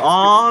happening. With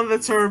all the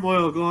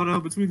turmoil going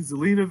on between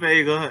Zelina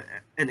Vega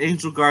and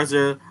Angel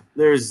Garza,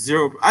 there is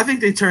zero. I think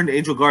they turned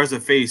Angel Garza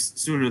face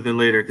sooner than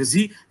later, because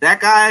that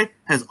guy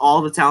has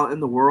all the talent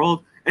in the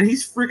world, and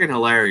he's freaking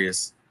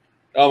hilarious.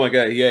 Oh my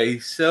god, yeah,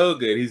 he's so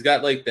good. He's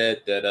got like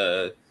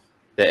that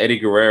Eddie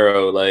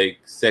Guerrero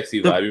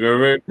sexy vibe. You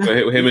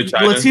remember him in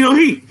China? Latino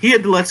heat. He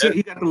got the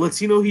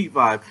Latino heat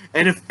vibe.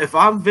 And if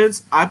I'm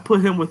Vince, I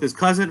put him with his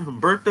cousin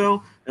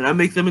Humberto, and I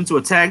make them into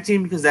a tag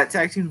team, because that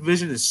tag team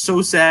division is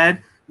so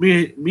sad.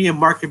 Me and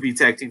Mark can be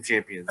tag team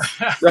champions.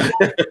 as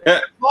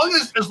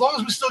long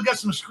as we still get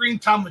some screen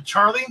time with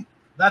Charlie,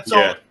 that's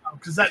all.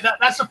 Because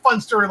that's a fun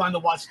storyline to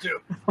watch too.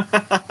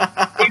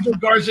 Angel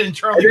Garza and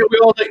Charlie. And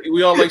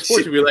we all like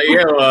sports. We'd be like,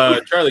 yeah,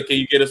 Charlie, can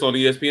you get us on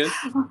ESPN?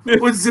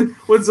 When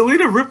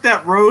Zelina ripped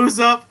that rose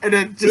up and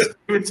then just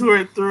threw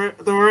it at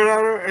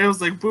her, and it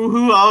was like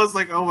boo-hoo, I was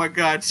like, oh my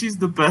god, she's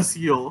the best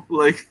heel.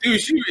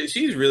 Dude,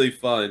 she's really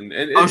fun,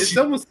 and it's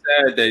almost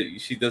sad that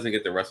she doesn't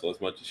get to wrestle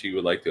as much as she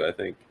would like to. I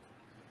think.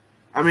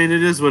 I mean,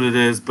 it is what it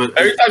is, but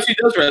every time she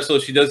does wrestle,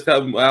 she does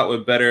come out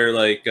with better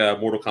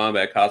Mortal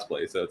Kombat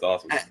cosplay, so it's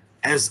awesome.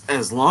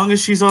 As long as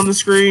she's on the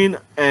screen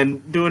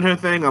and doing her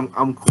thing,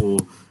 I'm cool.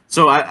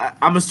 So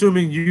I'm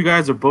assuming you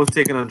guys are both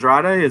taking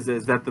Andrade. Is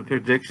that the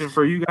prediction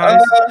for you guys?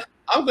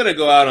 I'm gonna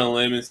go out on a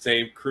limb and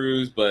say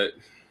Cruz, but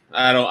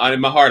in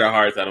my heart of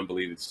hearts, I don't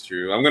believe it's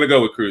true. I'm gonna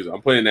go with Cruz.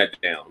 I'm putting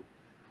that down.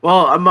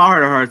 Well, in my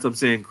heart of hearts, I'm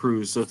saying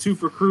Cruz. So 2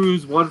 for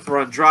Cruz, 1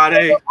 for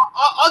Andrade.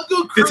 I'll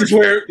go Cruz. This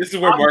is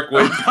where Mark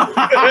wins.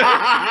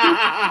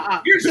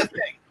 Here's the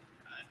thing.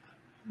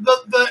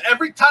 the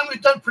every time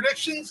we've done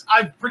predictions,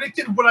 I've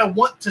predicted what I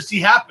want to see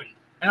happen,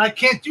 and I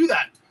can't do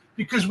that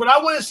because what I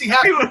want to see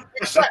happen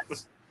makes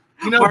sense.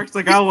 You know, Mark's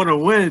like, I want to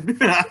win.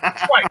 right?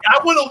 I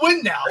want to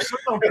win now. So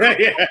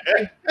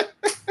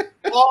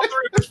all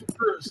three of us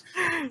Cruz.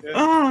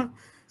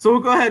 So we'll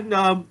go ahead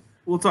and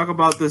we'll talk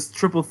about this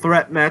triple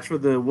threat match for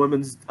the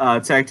women's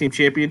tag team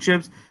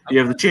championships. You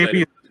have the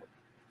champion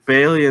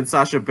Bayley and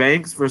Sasha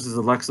Banks versus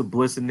Alexa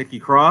Bliss and Nikki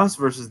Cross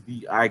versus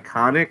the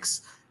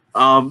Iconics.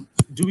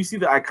 Do we see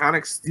the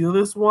Iconics steal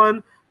this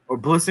one, or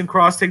Bliss and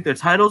Cross take their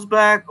titles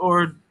back,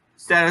 or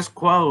status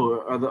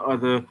quo, or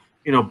the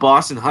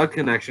Boston Hug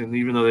connection,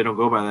 even though they don't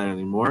go by that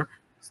anymore,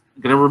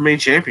 gonna remain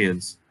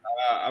champions?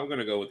 I'm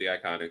gonna go with the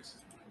Iconics.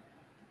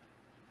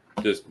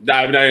 I just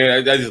love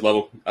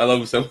them. I love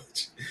them so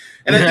much,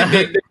 and I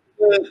think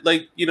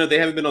they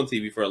haven't been on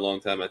TV for a long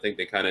time. I think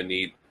they kind of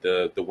need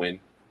the win.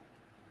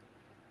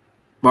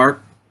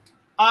 Mark,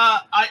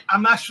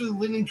 I'm actually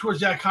leaning towards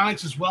the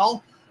Iconics as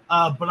well,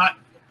 but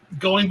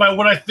going by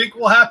what I think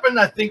will happen,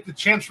 I think the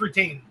champs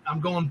retain. I'm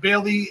going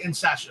Bayley and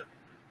Sasha.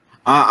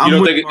 You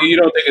don't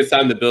think it's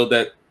time to build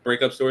that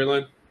breakup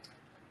storyline?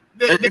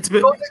 They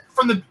built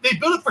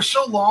it for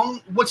so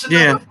long. What's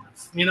another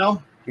month,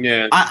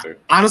 Yeah.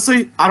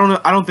 Honestly, I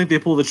don't think they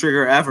pull the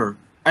trigger ever.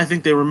 I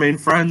think they remain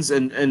friends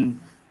and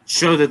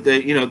show that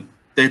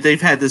that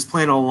they've had this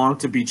plan all along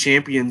to be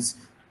champions.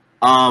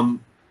 I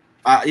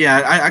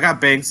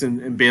got Banks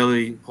and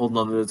Bayley holding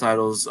on to the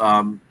titles.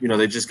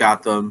 They just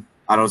got them.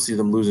 I don't see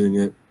them losing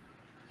it.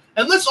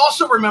 And let's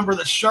also remember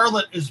that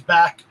Charlotte is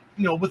back,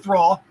 with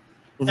Raw,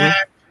 and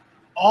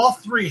all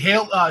three,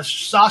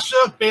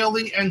 Sasha,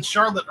 Bayley, and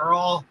Charlotte are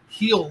all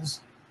heels.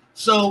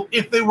 So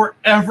if they were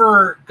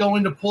ever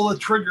going to pull a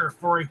trigger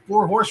for a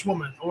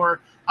 4-horsewoman,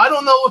 or I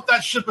don't know if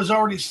that ship has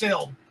already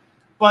sailed,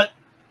 but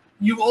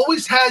you've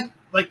always had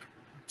like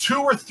 2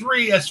 or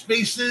 3 as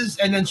faces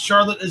and then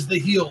Charlotte as the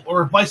heel,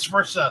 or vice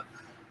versa.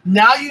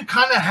 Now you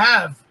kind of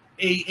have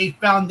a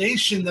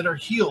foundation that are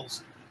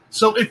heels.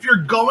 So if you're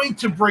going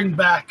to bring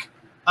back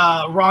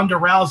Ronda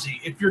Rousey,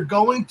 if you're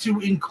going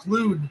to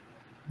include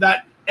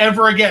that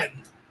ever again,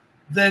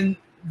 then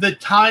the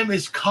time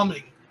is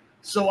coming.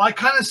 So I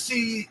kind of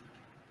see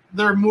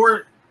there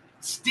more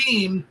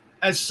steam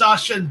as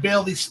Sasha and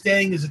Bayley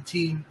staying as a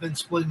team than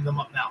splitting them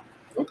up now.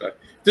 Okay.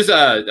 Just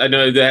I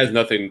know that has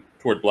nothing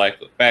toward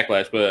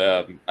Backlash,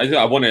 but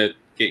I want to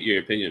get your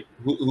opinion.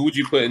 Who would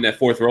you put in that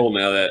 4th role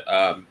now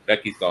that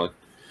Becky's gone?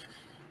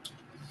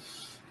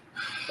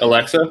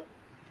 Alexa?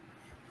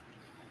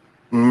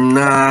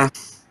 Nah.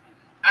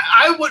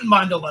 I wouldn't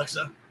mind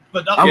Alexa,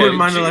 but I wouldn't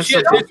mind Alexa. She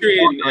has history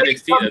in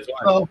NXT. That's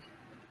why.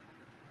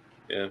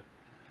 Yeah.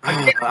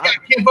 I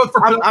can't vote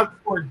for Bill. I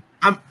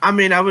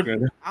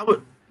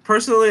would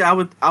personally. I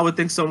would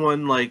think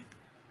someone like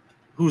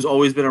who's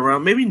always been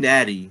around. Maybe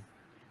Natty.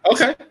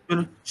 Okay.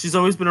 She's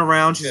always been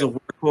around. She's a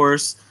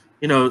workhorse.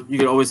 You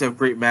could always have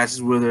great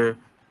matches with her.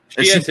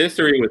 She has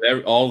history with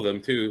all of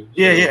them too.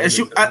 Yeah.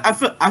 And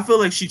I feel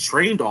like she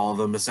trained all of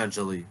them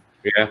essentially.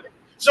 Yeah.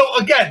 So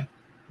again,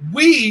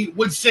 we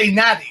would say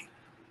Natty.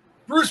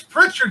 Bruce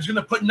Pritchard's going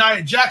to put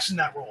Nia Jax in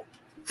that role.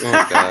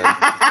 Oh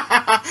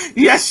God.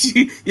 Yes,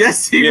 he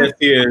is.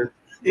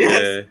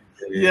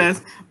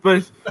 Yes.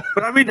 But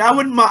I mean, I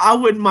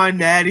wouldn't mind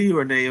Natty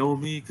or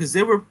Naomi because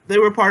they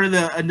were part of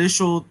the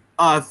initial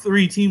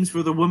 3 teams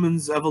for the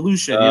women's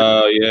evolution.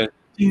 Oh yeah.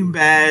 Team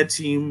Bad,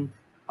 Team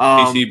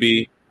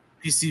PCB.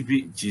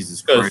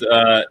 Jesus Christ.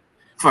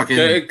 Fucking.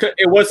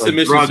 It was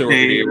submission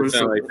sorority or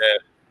something like that.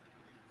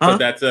 Huh?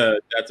 But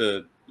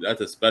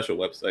that's a special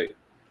website.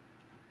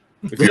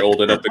 If you're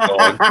old enough to go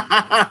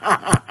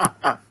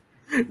on.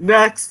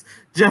 Next,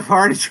 Jeff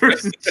Hardy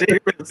versus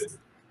Sheamus.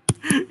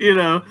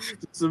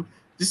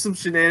 Just some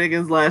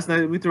shenanigans last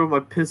night. We threw my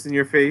piss in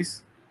your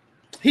face.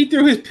 He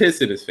threw his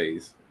piss in his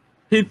face.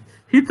 He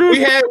threw. We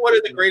had one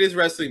of the greatest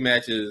wrestling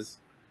matches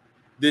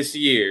this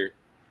year,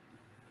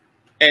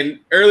 and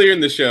earlier in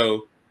the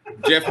show,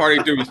 Jeff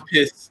Hardy threw his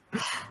piss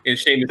in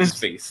Sheamus'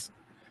 face.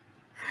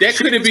 That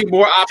couldn't be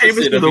more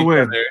opposite of each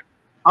other.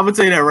 I'm gonna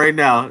tell you that right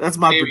now. That's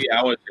my. Maybe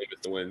I want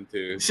Sheamus to win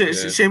too.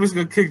 Sheamus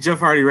gonna kick Jeff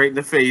Hardy right in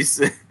the face.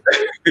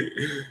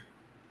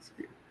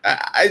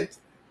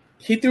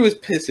 He threw his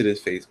piss in his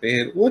face,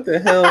 man. What the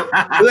hell?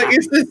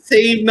 It's the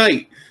same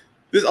night.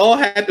 This all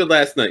happened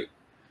last night.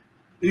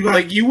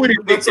 You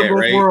wouldn't think that,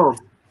 right? World.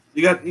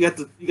 You got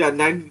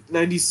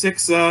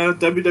 96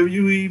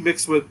 WWE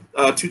mixed with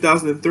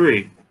 2003.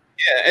 Yeah,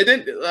 and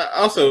then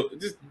also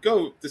just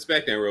go to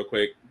SmackDown real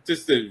quick,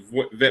 just to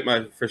vent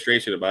my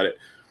frustration about it.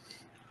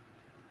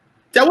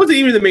 That wasn't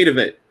even the main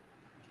event,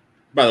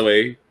 by the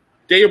way.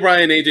 Daniel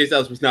Bryan and AJ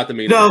Styles was not the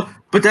main event. No,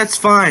 but that's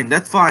fine.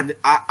 That's fine.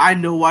 I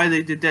know why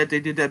they did that.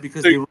 They did that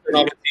because they were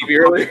on TV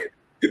earlier.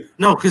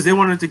 No, because they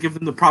wanted to give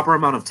them the proper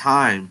amount of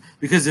time.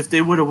 Because if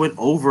they would have went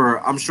over,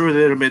 I'm sure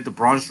they'd have made the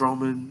Braun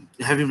Strowman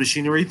heavy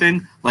machinery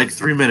thing like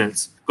 3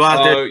 minutes. Go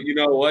out there. Oh, you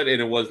know what?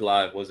 And it was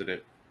live, wasn't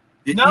it?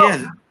 No.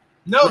 Yeah.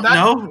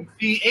 No.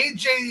 The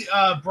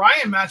AJ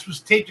Bryan match was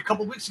taped a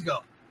couple weeks ago.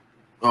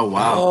 Oh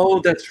wow. Oh,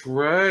 that's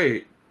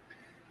right.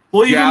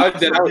 Well,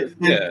 even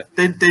yeah.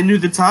 they knew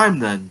the time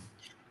then.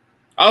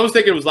 I was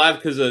thinking it was live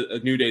because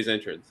of New Day's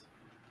entrance.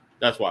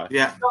 That's why.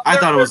 Yeah, I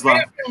thought it was there may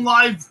live. have been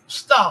live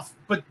stuff,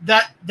 but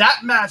that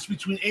match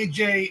between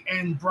AJ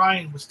and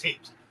Brian was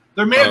taped.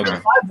 There may have been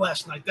live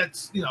last night.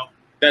 That's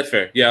That's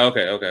fair. Yeah.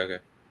 Okay.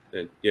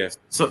 Then, yeah.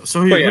 So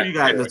who do you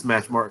got in this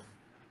match, Mark?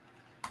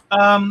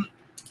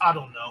 I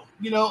don't know.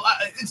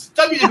 It's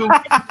WWE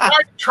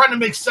trying to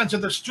make sense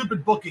of their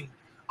stupid booking.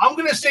 I'm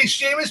gonna say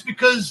Sheamus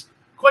because,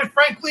 quite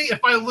frankly, if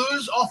I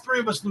lose, all three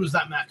of us lose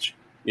that match.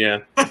 Yeah.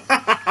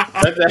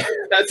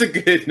 That's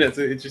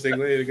an interesting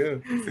way to go.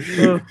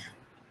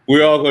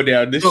 We all go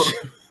down this.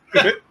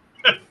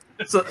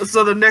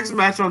 So the next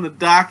match on the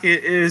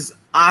docket is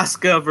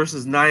Asuka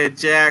versus Nia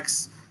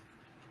Jax.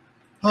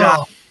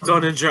 Oh.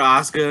 Don't injure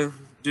Asuka.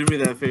 Do me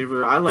that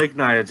favor. I like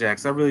Nia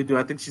Jax. I really do.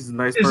 I think she's a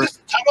nice person. Is this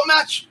a title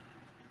match?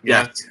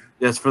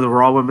 Yes, for the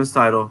Raw Women's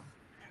title.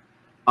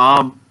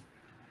 I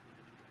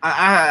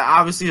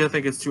obviously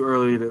think it's too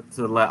early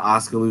to let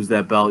Asuka lose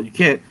that belt. You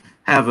can't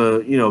have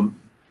a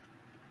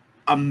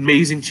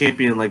amazing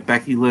champion like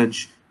Becky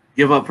Lynch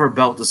give up her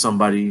belt to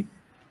somebody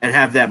and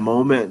have that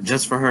moment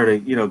just for her to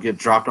get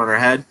dropped on her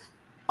head.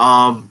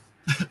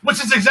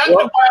 Which is exactly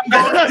why I'm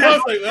going.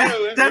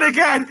 Then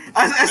again,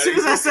 as soon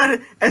as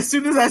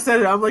I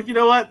said it, I'm like, you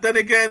know what? Then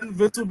again,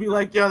 Vince will be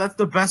like, yo, that's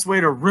the best way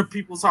to rip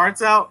people's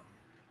hearts out.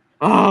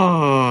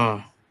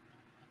 Oh,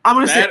 I'm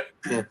gonna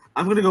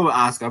go with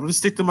Asuka. I'm gonna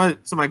stick to my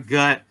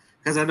gut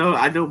because I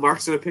know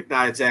Mark's gonna pick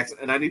Nia Jax,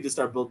 and I need to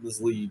start building this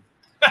lead.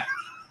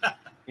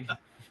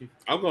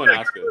 I'm going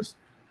Asuka.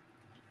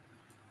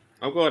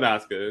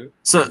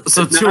 So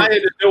there's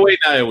no way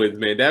Nia wins,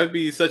 man. That would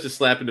be such a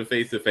slap in the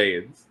face of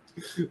fans.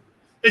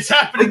 It's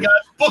happening, guys.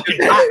 Book it.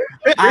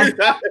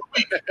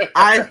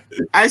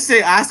 I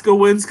say Asuka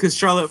wins because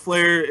Charlotte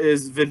Flair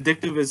is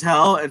vindictive as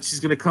hell, and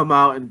she's gonna come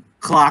out and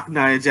clock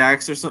Nia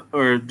Jax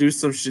or do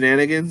some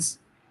shenanigans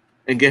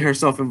and get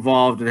herself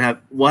involved, and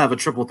we'll have a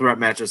triple threat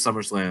match at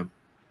SummerSlam.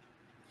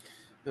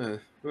 All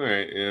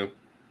right, yeah.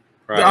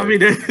 Probably. I mean,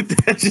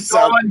 that just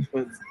sounds.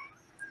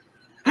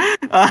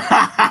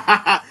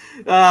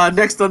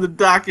 Next on the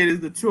docket is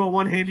the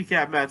 2-on-1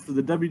 handicap match for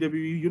the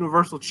WWE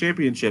Universal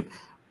Championship.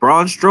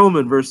 Braun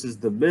Strowman versus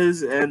The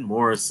Miz and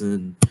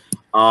Morrison.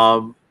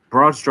 Braun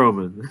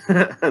Strowman.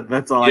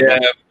 That's all I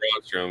got. Yeah,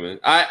 Braun Strowman.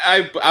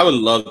 I would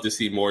love to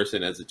see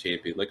Morrison as a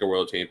champion, like a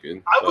world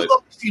champion. I would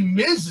love to see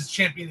Miz as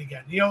champion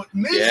again.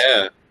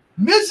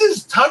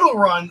 Miz's title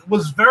run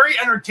was very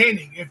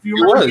entertaining. If you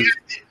remember,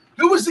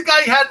 who was the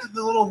guy who had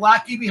the little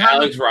lackey behind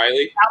Alex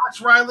Riley,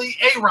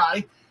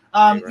 A-Rai.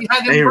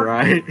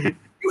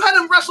 You had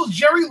him wrestle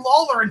Jerry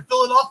Lawler in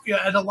Philadelphia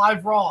at a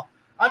live Raw.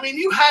 I mean,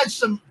 you had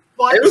some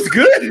fun. It was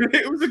good.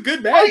 It was a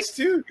good match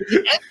too. He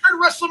entered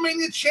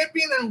WrestleMania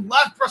champion and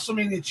left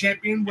WrestleMania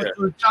champion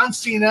with John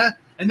Cena,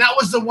 and that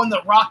was the one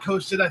that Rock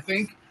hosted, I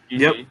think.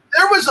 Yep.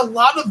 There was a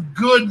lot of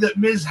good that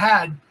Miz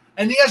had,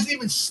 and he hasn't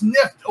even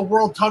sniffed a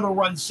world title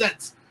run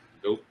since.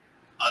 Nope.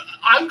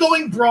 I'm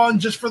going Braun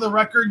just for the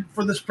record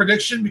for this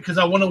prediction because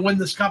I want to win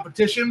this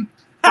competition.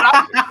 But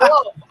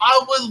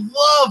I would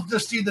love to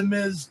see the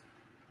Miz.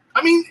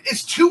 I mean,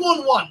 it's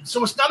 2-on-1,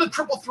 so it's not a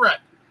triple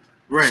threat.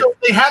 Right. So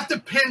they have to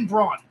pin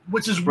Braun,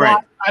 which is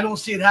why I don't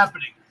see it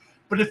happening.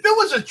 But if it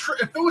was a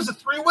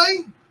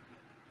three-way,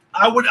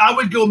 I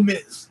would go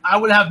Miz. I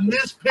would have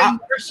Miz pin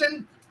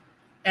Morrison,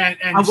 and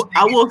I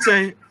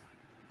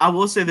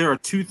will say there are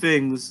two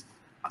things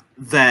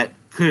that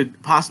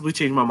could possibly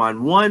change my mind.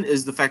 One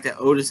is the fact that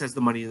Otis has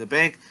the Money in the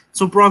Bank,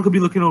 so Braun could be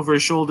looking over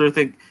his shoulder,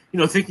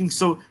 thinking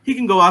so he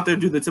can go out there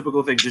and do the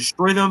typical thing,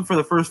 destroy them for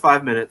the first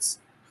 5 minutes.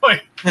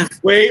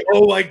 Wait!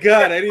 Oh my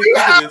God! I didn't think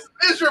of this.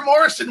 Miz or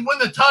Morrison win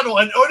the title,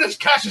 and Otis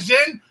cashes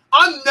in.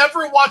 I'm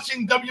never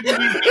watching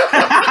WWE.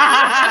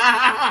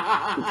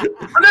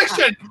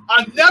 Prediction: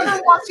 I'm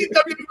never watching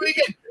WWE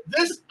again.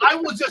 I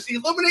will just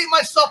eliminate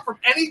myself from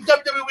any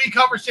WWE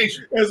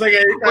conversation. It was like,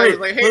 hey,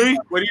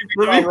 what do you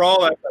think about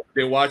Raw?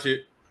 They watch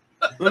it.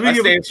 Let me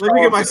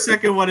get my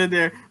second one in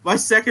there. My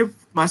second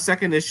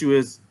issue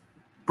is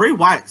Bray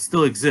Wyatt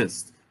still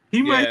exists.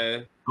 He might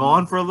be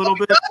gone for a little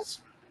bit,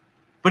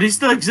 but he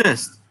still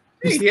exists.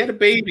 Hey, he had a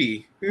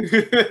baby.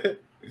 So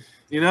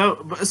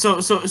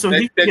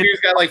that dude's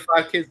got like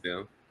 5 kids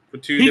now.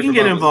 He can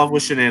get involved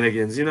with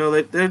shenanigans.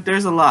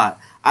 There's a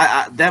lot.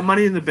 That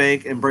Money in the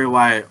Bank and Bray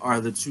Wyatt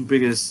are the two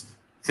biggest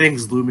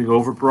things looming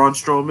over Braun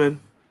Strowman.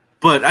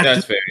 But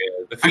that's fair.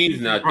 Yeah. The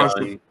Fiend's not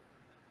done.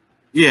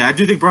 Yeah, I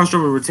do think Braun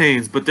Strowman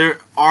retains, but there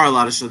are a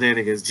lot of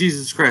shenanigans.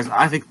 Jesus Christ,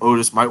 I think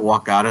Otis might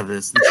walk out of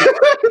this.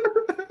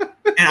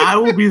 And I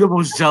will be the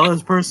most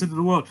jealous person in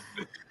the world.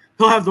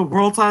 He'll have the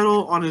world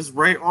title on his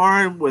right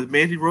arm with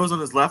Mandy Rose on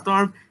his left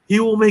arm. He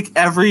will make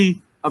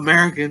every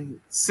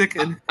American sick.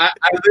 And I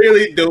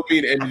really don't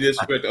mean any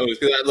disrespect to Otis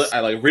because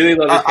I really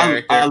love his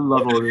character. I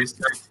love Otis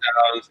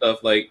and stuff.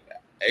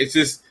 It's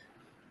just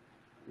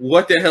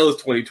what the hell is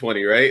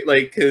 2020, right?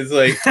 Because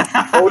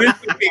Otis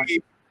would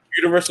be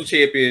Universal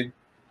Champion.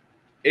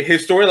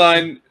 His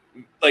storyline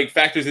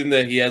factors in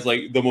that he has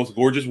the most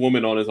gorgeous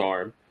woman on his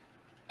arm.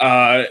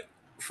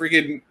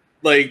 Freaking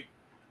like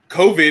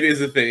COVID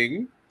is a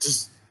thing.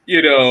 Just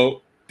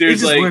There's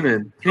he's just like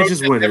winning. He's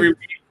just winning. every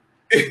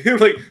week.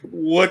 Like,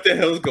 what the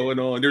hell's going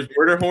on? There's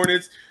murder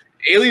hornets.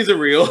 Aliens are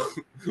real.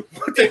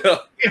 What the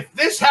hell? If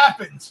this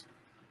happens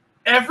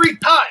every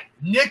time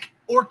Nick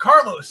or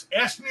Carlos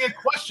ask me a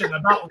question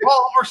about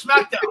Raw or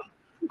SmackDown,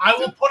 I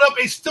will put up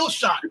a still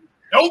shot.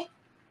 Nope.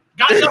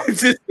 Got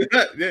nothing.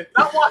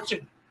 Not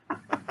watching.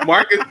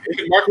 Mark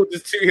will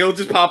he'll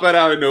just pop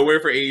out of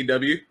nowhere for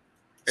AEW.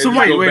 So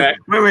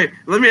wait.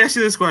 Let me ask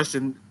you this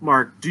question,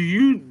 Mark. Do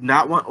you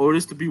not want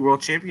Otis to be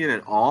world champion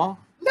at all?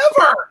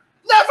 Never.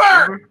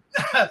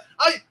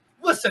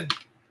 Listen.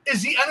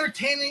 Is he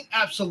entertaining?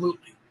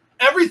 Absolutely.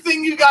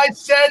 Everything you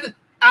guys said,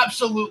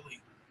 absolutely.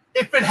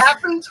 If it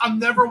happens, I'm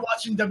never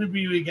watching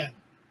WWE again.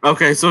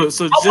 Okay, so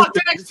I'll watch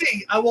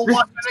NXT. I will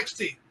watch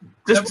NXT.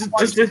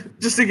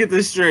 Just to get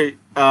this straight,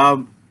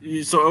 so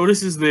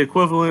Otis is the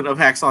equivalent of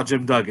Hacksaw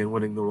Jim Duggan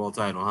winning the world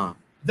title, huh?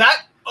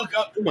 Oh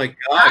my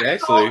God!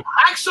 Actually,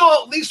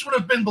 Hacksaw at least would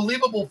have been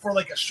believable for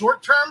like a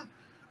short term.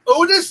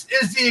 Otis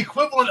is the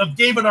equivalent of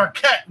David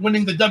Arquette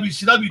winning the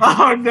WCW.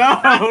 Oh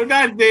no,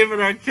 not David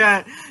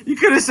Arquette. You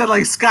could have said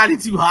like Scotty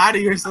Too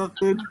Hottie or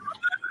something.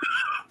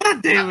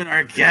 Not David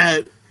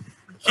Arquette.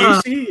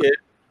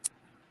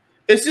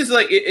 It's just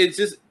like it's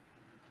just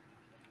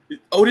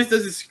Otis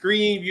doesn't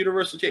scream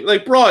Universal Champion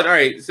like Braun. All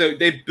right, so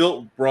they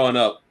built Braun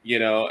up,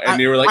 and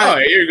they were like, "Oh,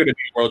 you're going to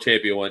be world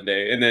champion one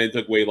day," and then it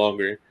took way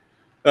longer.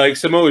 Like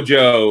Samoa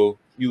Joe,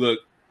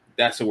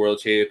 that's a world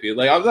champion.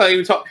 Like I'm not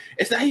even talking.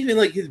 It's not even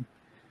like his.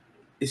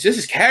 It's just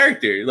his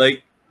character.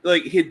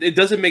 It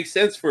doesn't make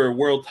sense for a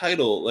world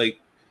title.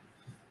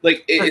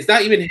 It's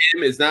not even him.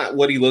 It's not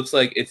what he looks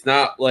like. It's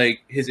not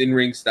like his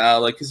in-ring style.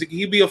 Like, because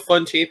he'd be a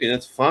fun champion.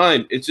 That's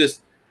fine. It's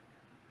just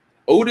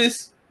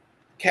Otis'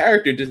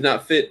 character does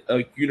not fit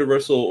a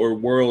universal or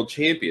world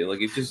champion. Like,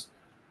 it just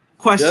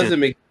doesn't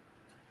make.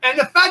 And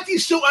the fact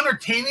he's so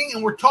entertaining,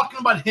 and we're talking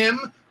about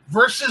him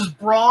versus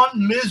Braun,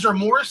 Miz, or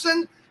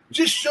Morrison,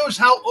 just shows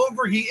how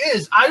over he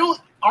is. I don't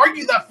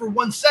argue that for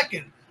 1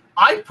 second.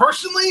 I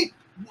personally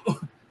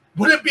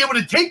wouldn't be able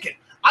to take it.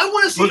 I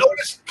want to see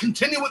Otis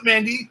continue with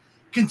Mandy,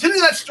 continue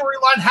that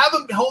storyline, have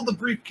him hold the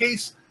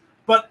briefcase,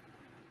 but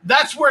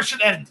that's where it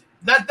should end.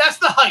 That's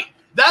the height.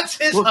 That's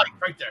his height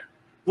right there.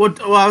 Well,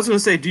 I was going to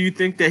say, do you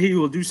think that he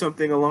will do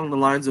something along the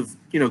lines of,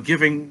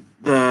 giving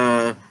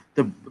the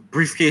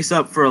briefcase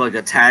up for like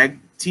a tag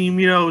team,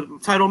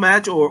 title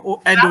match,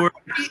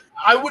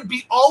 I would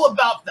be all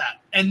about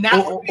that, and that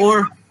would be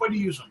the way to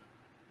use them.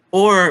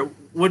 Or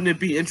wouldn't it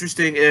be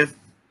interesting if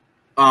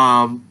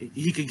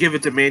he could give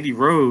it to Mandy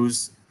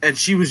Rose and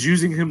she was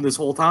using him this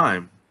whole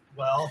time?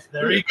 Well,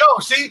 there you go.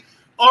 See,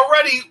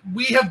 already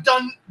we have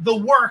done the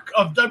work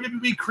of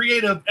WWE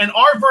Creative, and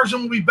our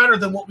version will be better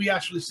than what we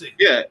actually see.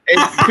 Yeah, and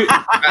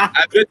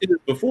I've mentioned this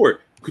before.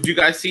 Could you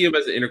guys see him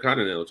as an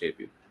Intercontinental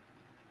Champion?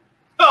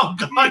 Oh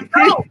God,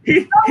 no!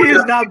 He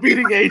is not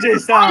beating AJ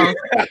Styles.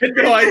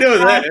 I know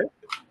that.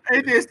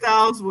 AJ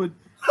Styles would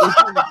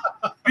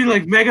be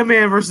like Mega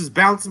Man versus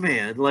Bounce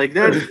Man. Like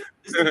that.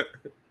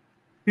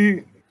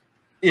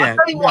 Yeah.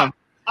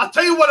 I'll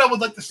tell you what I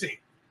would like to see.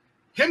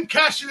 Him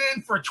cashing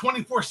in for a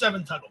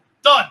 24/7 title.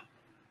 Done.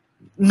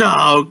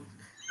 No.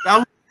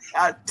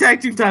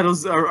 Tag team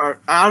titles are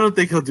I don't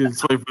think he'll do the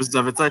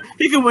 24/7 title.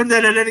 He can win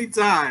that at any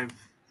time.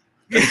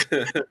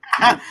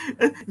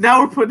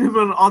 Now we're putting him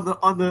on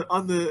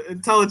the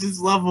intelligence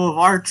level of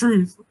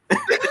R-Truth.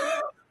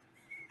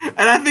 And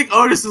I think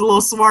Otis is a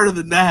little smarter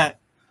than that.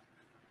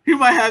 He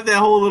might have that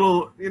whole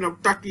little,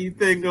 ducky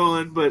thing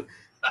going, but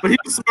he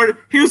was smart.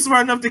 He was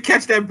smart enough to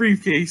catch that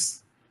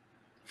briefcase.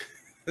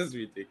 That's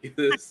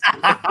ridiculous.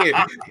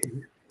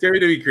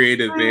 WWE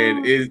Creative,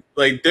 man, is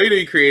like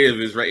WWE Creative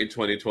is right in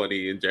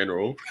 2020 in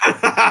general.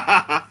 Let's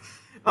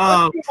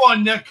move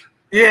on, Nick.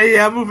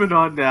 Yeah, moving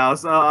on now.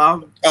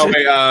 So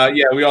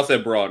we all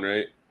said Braun,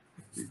 right?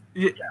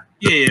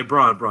 Yeah,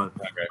 Braun.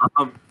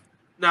 Okay.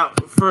 Now,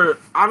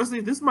 honestly,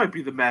 this might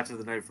be the match of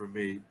the night for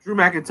me. Drew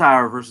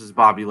McIntyre versus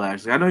Bobby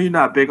Lashley. I know you're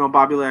not big on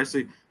Bobby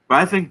Lashley, but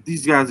I think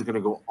these guys are going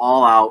to go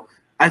all out.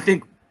 I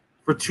think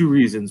for two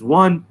reasons.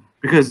 One,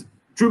 because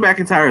Drew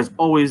McIntyre is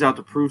always out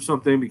to prove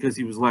something because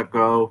he was let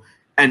go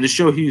and to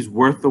show he's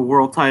worth the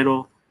world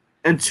title.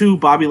 And two,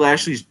 Bobby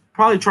Lashley's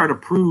probably trying to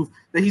prove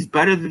that he's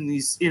better than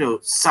these,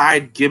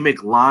 side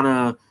gimmick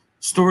Lana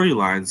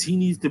storylines. He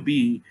needs to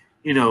be,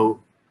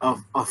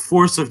 a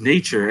force of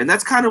nature. And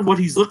that's kind of what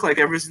he's looked like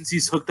ever since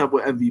he's hooked up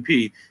with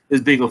MVP,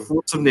 is being a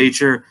force of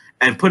nature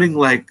and putting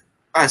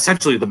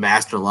essentially the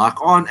master lock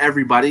on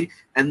everybody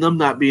and them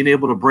not being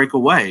able to break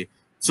away.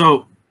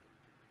 So,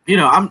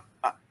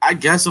 I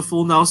guess a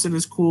full Nelson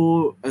is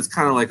cool. It's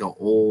kind of like an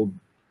old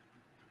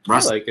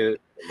wrestler. I like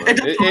it.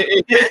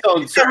 It's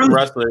on certain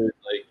wrestlers.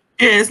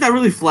 Yeah, it's not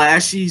really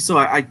flashy, so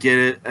I get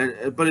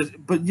it.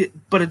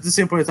 But at the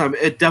same point in time,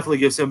 it definitely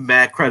gives him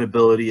mad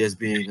credibility as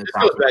being. It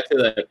goes back to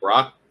that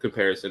Brock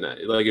comparison.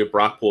 Like if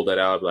Brock pulled that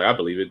out, I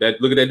believe it.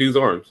 Look at that dude's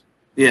arms.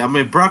 Yeah, I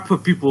mean Brock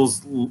put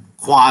people's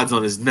quads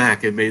on his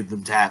neck and made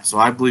them tap. So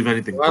I believe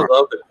anything. I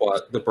love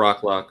the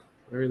Brock lock.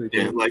 I really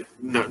do.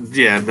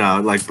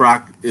 Like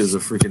Brock is a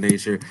freak of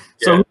nature.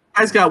 So who you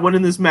guys got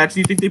winning this match? Do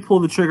you think they pull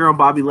the trigger on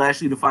Bobby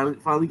Lashley to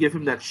finally give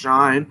him that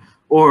shine,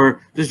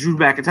 or does Drew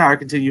McIntyre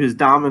continue his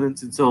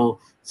dominance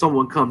until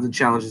someone comes and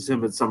challenges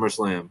him at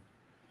SummerSlam?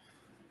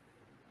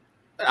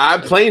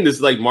 I'm playing this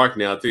like Mark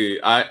now too.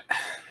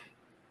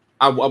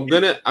 I'm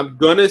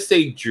gonna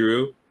say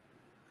Drew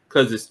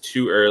because it's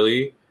too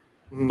early,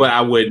 but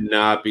I would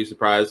not be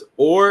surprised.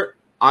 Or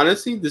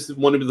honestly, this is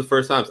one of the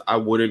first times I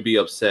wouldn't be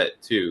upset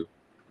too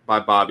by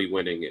Bobby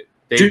winning it.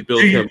 They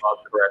built him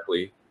up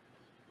correctly.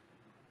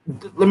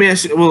 Let me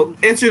ask you. Well,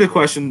 answer the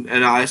question,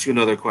 and I'll ask you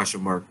another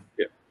question, Mark.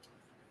 Yeah.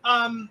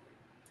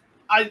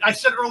 I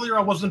said earlier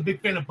I wasn't a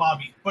big fan of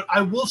Bobby, but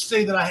I will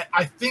say that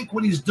I think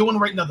what he's doing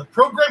right now, the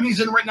program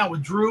he's in right now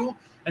with Drew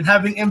and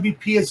having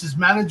MVP as his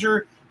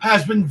manager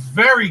has been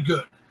very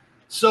good.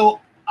 So,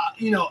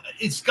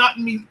 it's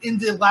gotten me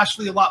into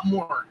Lashley a lot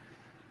more.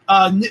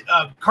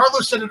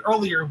 Carlos said it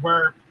earlier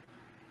where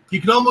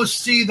you can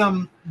almost see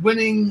them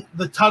winning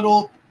the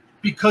title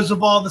because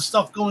of all the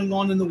stuff going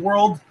on in the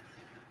world.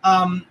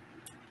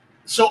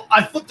 So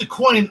I flipped the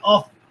coin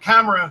off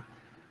camera,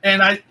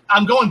 and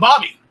I'm going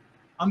Bobby.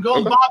 I'm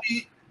going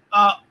Bobby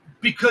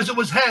because it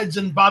was heads,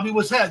 and Bobby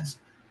was heads.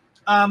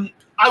 I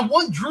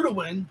want Drew to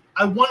win.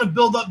 I want to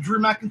build up Drew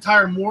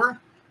McIntyre more,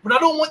 but I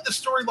don't want the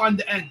storyline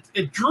to end.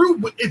 If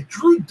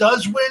Drew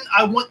does win,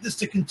 I want this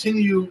to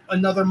continue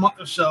another month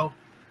or so.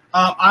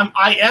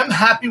 I am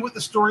happy with the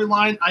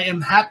storyline. I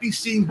am happy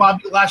seeing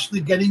Bobby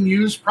Lashley getting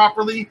used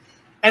properly,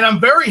 and I'm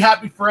very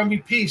happy for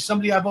MVP,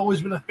 somebody I've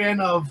always been a fan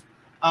of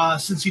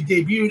since he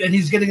debuted, and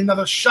he's getting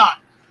another shot.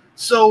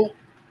 So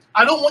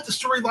I don't want the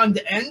storyline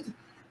to end.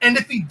 And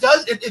if he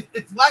does,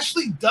 if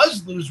Lashley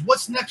does lose,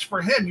 what's next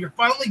for him? You're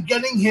finally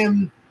getting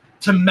him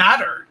to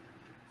matter.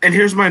 And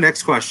here's my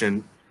next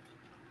question.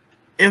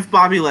 If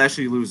Bobby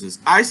Lashley loses,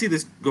 I see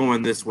this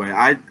going this way.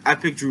 I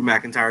picked Drew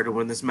McIntyre to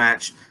win this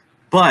match,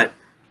 but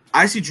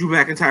I see Drew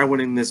McIntyre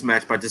winning this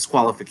match by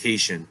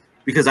disqualification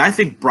because I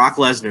think Brock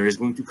Lesnar is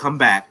going to come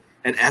back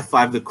and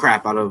F5 the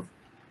crap out of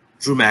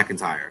Drew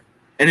McIntyre.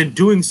 And in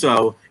doing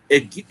so,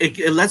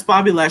 it lets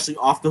Bobby Lashley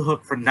off the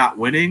hook for not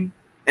winning,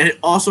 and it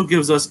also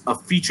gives us a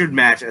featured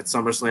match at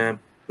SummerSlam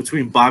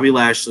between Bobby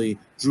Lashley,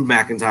 Drew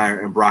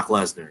McIntyre, and Brock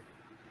Lesnar.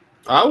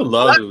 I would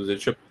love it was a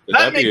triple.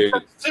 That makes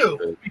sense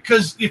too,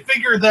 because you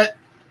figure that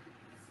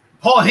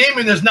Paul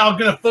Heyman is now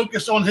going to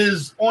focus on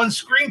his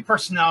on-screen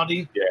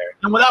personality. Yeah.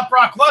 And without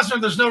Brock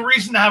Lesnar, there's no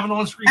reason to have an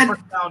on-screen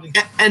personality.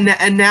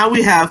 And now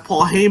we have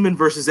Paul Heyman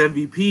versus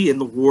MVP in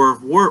the War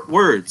of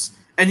Words.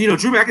 And,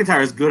 Drew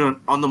McIntyre is good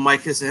on the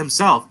mic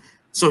himself.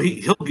 So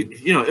he'll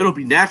it'll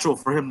be natural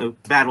for him to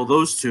battle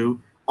those two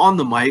on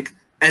the mic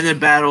and then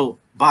battle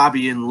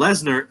Bobby and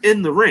Lesnar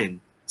in the ring.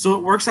 So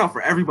it works out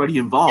for everybody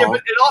involved. Yeah,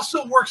 but it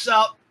also works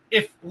out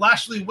if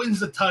Lashley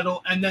wins the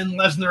title and then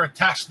Lesnar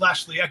attacks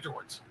Lashley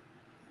afterwards.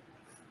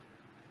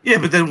 Yeah,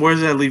 but then where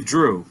does that leave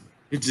Drew?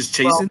 He's just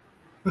chasing?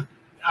 Well,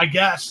 I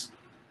guess.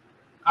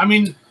 I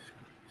mean,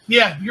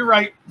 yeah, you're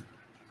right.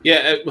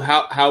 Yeah,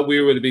 how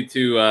weird would it be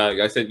to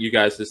I sent you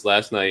guys this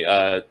last night.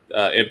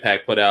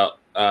 Impact put out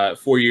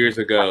 4 years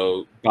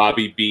ago,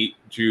 Bobby beat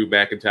Drew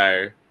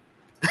McIntyre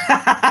for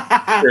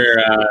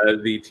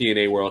the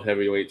TNA World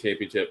Heavyweight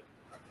Championship.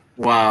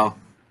 Wow,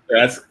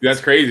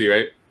 that's crazy,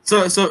 right?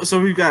 So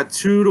we've got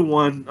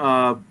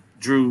 2-1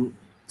 Drew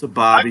to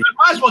Bobby. I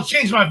might as well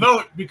change my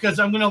vote because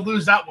I'm going to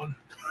lose that one.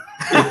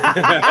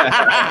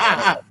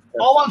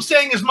 All I'm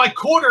saying is my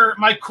quarter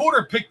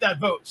picked that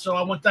vote, so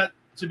I want that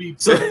to be.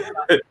 So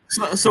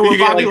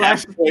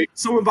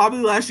when Bobby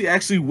Lashley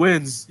actually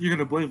wins, you're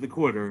gonna blame the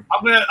quarter.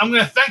 I'm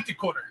gonna thank the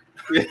quarter.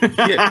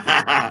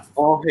 Yeah.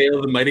 All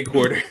hail the mighty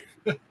quarter.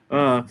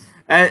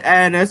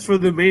 And as for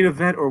the main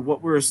event, or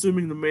what we're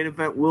assuming the main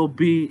event will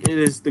be, it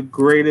is the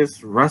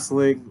greatest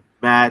wrestling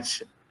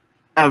match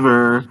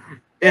ever.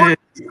 I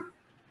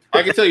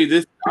can tell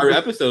you our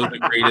episode is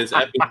the greatest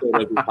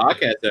episode of the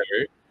podcast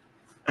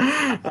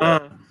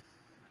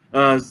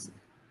ever.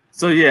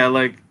 So yeah,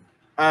 like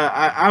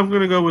I'm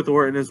gonna go with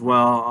Orton as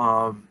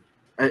well.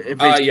 I'm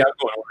going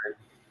Orton.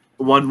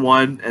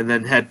 1-1, and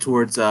then head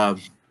towards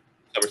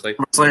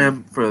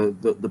SummerSlam for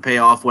the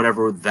payoff,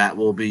 whatever that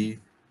will be.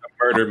 A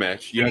murder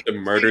match. You have to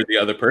murder the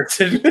other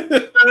person.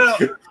 No.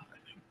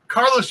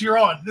 Carlos, you're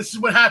on. This is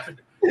what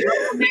happened.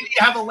 You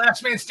have a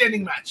last man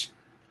standing match.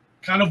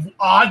 Kind of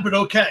odd, but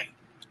okay.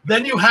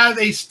 Then you have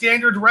a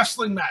standard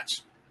wrestling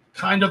match.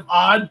 Kind of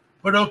odd,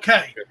 but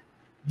okay.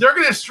 They're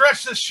going to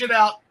stretch this shit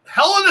out.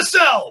 Hell in a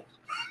Cell.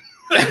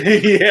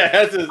 Yeah,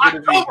 that's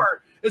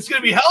October. It's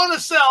going to be Hell in a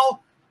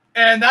Cell,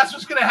 and that's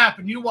what's going to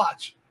happen. You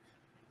watch.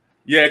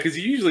 Yeah, because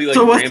you usually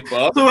ramp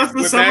up. So what's the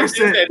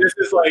SummerSlam? And this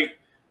is like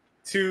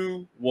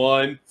 2,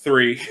 1,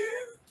 3.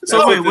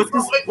 So wait, what's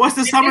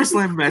the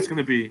SummerSlam match going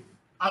to be?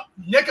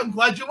 Nick, I'm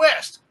glad you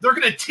asked. They're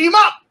going to team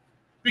up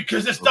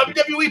because it's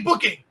WWE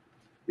booking.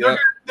 Yeah.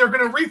 They're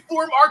going to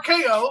reform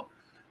RKO.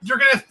 You're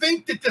going to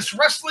think that this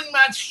wrestling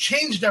match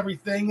changed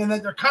everything and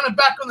that they're kind of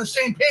back on the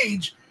same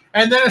page.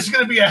 And then it's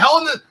going to be a Hell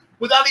in the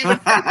without even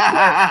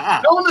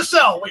Hell in the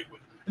Cell. Wait.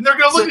 And they're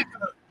going to look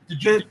at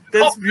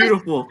That's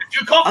beautiful.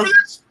 Did you call for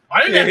this?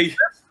 I didn't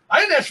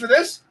ask for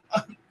this.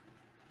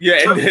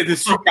 Yeah, and the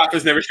Street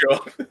Profits never show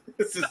up.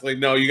 It's just like,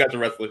 no, you got the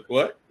wrestling.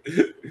 What?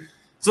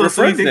 So We're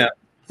friends you think, now.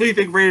 so you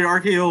think Rated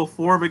RKO will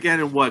form again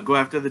and what? Go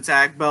after the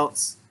tag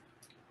belts?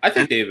 I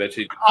think they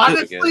eventually do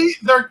Honestly, again.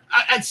 they're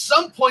at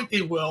some point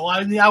they will.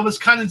 I mean, I was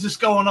kind of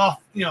just going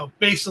off,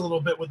 base a little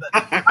bit with it.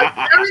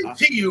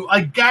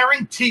 I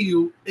guarantee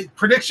you,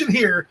 prediction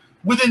here,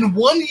 within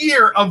 1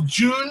 year of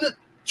June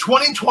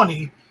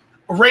 2020,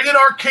 Rated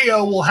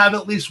RKO will have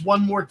at least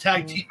one more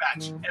tag team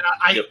match, and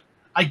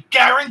I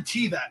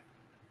guarantee that.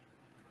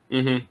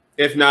 Mm-hmm.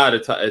 If not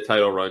a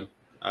title run,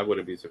 I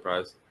wouldn't be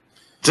surprised.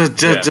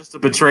 Just to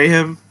betray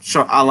him,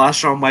 a la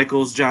Shawn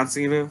Michaels, John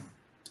Cena.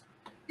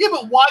 Yeah,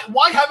 but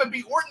why have it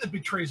be Orton that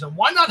betrays him?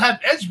 Why not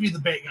have Edge be the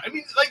bait? I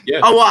mean, like,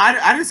 Yeah. Oh well,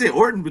 I didn't say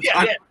Orton, but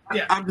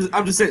Yeah.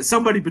 I'm just saying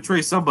somebody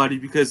betrays somebody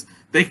because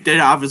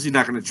they're obviously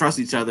not going to trust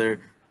each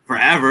other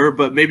forever,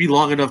 but maybe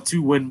long enough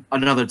to win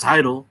another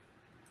title.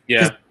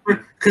 Yeah.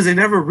 Because they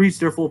never reached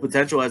their full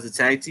potential as a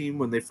tag team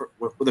when they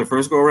their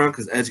first go around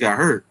because Edge got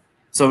hurt.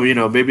 So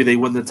maybe they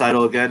win the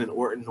title again and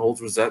Orton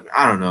holds resentment.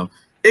 I don't know.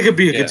 It could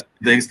be a good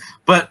things,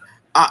 but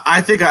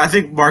I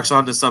think Mark's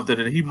onto something,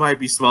 and he might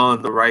be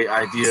smelling the right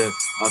idea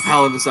of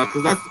Hell in a Cell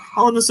because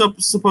Hell in a Cell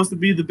is supposed to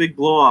be the big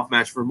blow off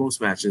match for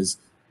most matches,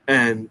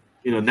 and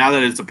now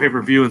that it's a pay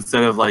per view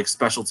instead of like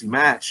specialty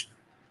match,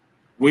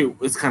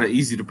 it's kind of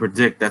easy to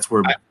predict that's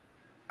where.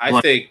 I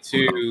think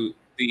too.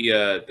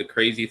 The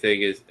crazy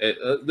thing is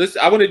this.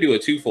 I want to do a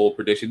twofold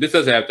prediction. This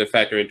doesn't have to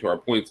factor into our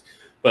points,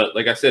 but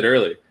like I said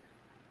earlier,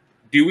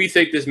 do we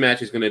think this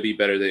match is going to be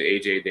better than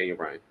AJ and Daniel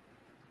Bryan?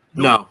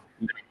 No,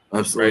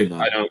 absolutely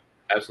not. I don't.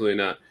 Absolutely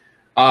not.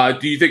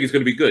 Do you think it's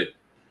going to be good?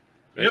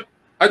 Right? Yep.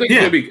 I think it's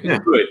going to be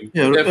good.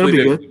 Yeah, it'll be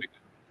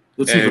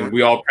good. And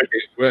we all pick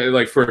it,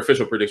 like for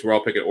official prediction, we're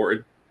all picking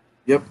Orton.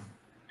 Yep.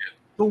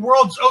 The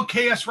world's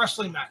OKS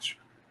wrestling match.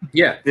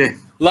 Yeah. Yeah.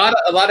 A lot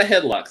of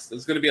headlocks.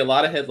 There's going to be a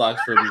lot of headlocks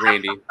from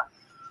Randy.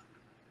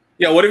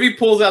 Yeah. What if he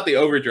pulls out the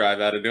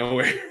overdrive out of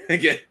nowhere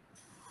again?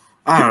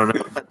 I don't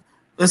know.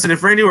 Listen,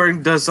 if Randy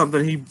Orton does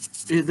something,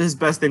 his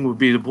best thing would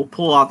be to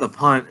pull out the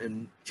punt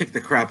and kick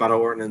the crap out of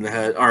Orton in the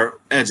head or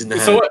Edge in the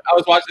head. So I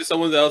was watching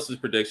someone else's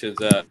predictions.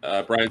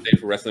 Brian Day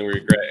for Wrestling with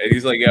Regret, and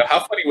he's like, "Yeah, how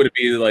funny would it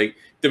be like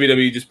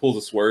WWE just pulls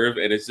a swerve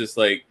and it's just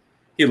like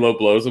he low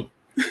blows him.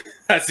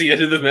 That's the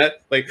end of the match.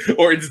 Like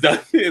Orton's done.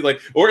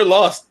 Like Orton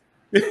lost.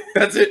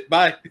 That's it.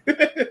 Bye."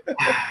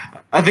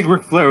 I think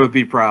Ric Flair would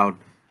be proud.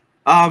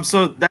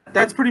 So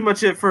that's pretty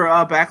much it for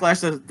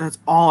Backlash. That's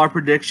all our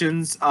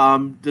predictions.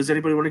 Does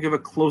anybody want to give a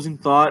closing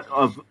thought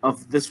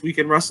of this week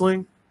in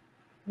wrestling?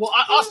 Well,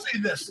 I'll say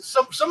this.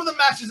 Some of the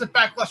matches at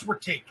Backlash were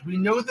taped. We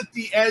know that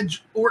the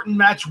Edge-Orton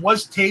match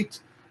was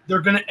taped.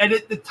 They're going to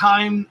edit the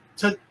time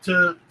to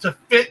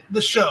fit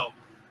the show.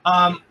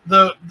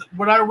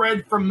 What I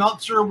read from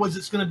Meltzer was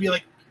it's going to be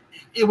like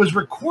it was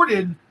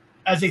recorded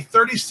as a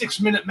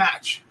 36-minute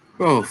match.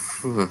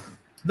 Oh.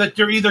 That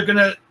they're either going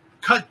to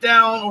cut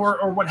down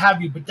or what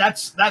have you. But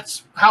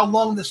that's how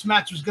long this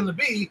match was going to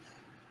be.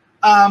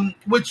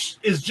 Which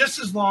is just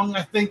as long,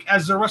 I think,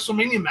 as the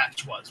WrestleMania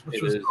match was,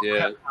 which was half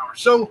an hour.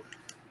 So,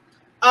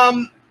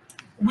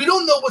 we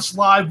don't know what's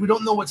live. We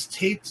don't know what's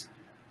taped.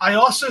 I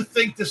also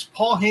think this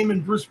Paul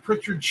Heyman, Bruce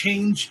Pritchard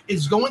change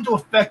is going to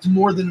affect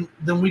more than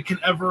we can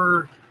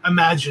ever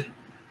imagine.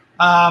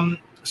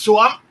 So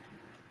I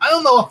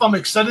don't know if I'm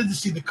excited to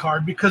see the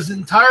card because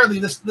entirely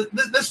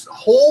this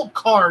whole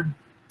card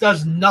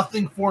does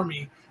nothing for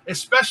me,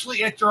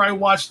 especially after I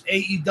watched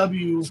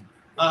AEW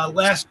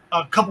last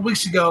a couple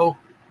weeks ago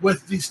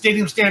with the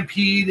Stadium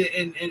Stampede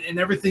and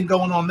everything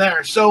going on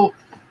there. So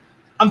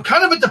I'm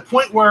kind of at the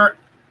point where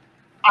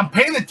I'm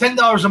paying the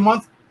 $10 a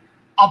month.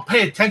 I'll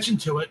pay attention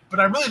to it, but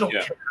I really don't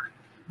care.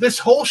 This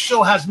whole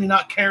show has me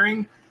not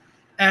caring,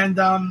 and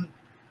I'm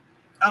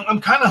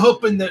kind of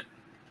hoping that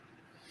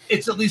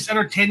it's at least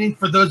entertaining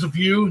for those of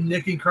you,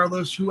 Nick and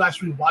Carlos, who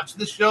actually watch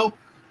this show.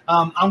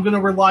 I'm going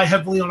to rely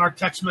heavily on our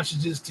text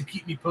messages to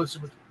keep me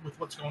posted with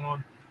what's going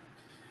on.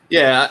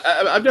 Yeah,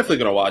 I'm definitely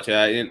gonna watch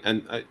it,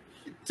 and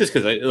just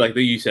because, like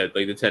you said,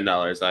 like the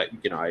 $10,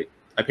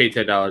 I paid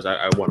 $10.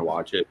 I want to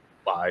watch it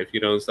live,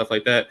 and stuff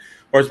like that,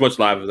 or as much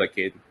live as I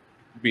can,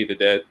 being the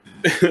dead.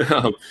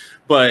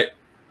 But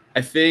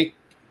I think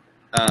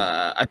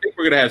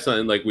we're gonna have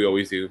something like we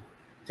always do.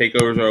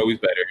 Takeovers are always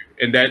better,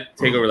 and that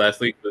takeover last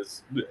week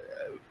was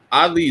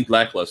oddly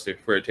lackluster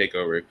for a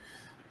takeover.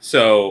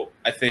 So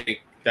I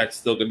think that's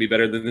still gonna be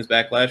better than this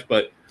Backlash,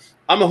 but.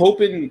 I'm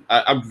hoping.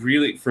 I'm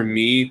really, for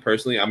me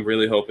personally, I'm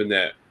really hoping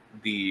that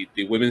the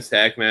women's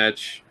tag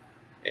match,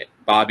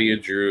 Bobby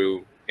and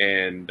Drew,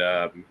 and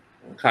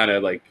kind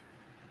of like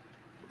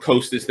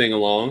coast this thing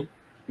along.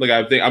 Like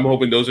I'm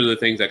hoping those are the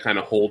things that kind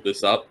of hold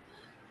this up.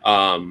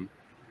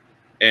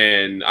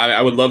 And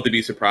I would love to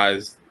be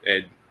surprised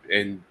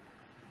and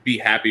be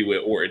happy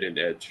with Orton and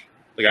Edge.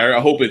 Like I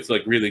hope it's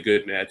like really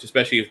good match,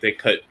 especially if they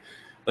cut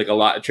like a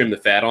lot, trim the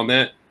fat on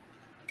that,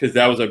 because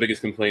that was our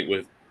biggest complaint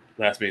with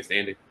Last Man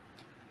Standing.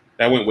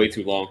 That went way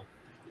too long.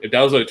 If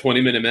that was a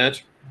 20-minute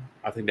match,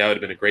 I think that would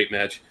have been a great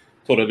match.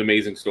 told an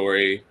amazing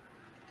story.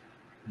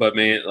 But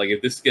man, like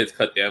if this gets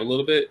cut down a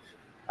little bit,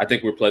 I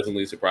think we're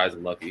pleasantly surprised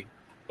and lucky.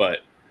 But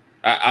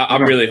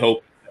I'm really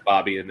hoping that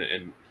Bobby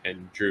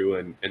and Drew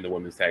and the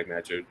women's tag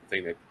match are the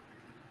thing that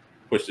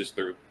pushes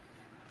through.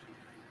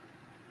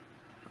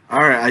 All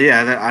right,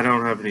 yeah, I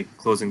don't have any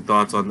closing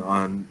thoughts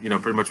on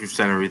pretty much we've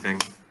said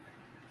everything.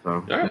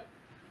 So.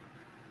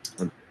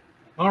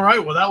 All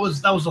right. Well,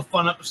 that was a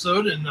fun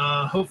episode, and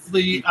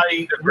hopefully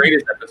the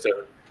greatest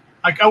episode.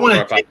 I want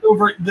to take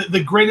over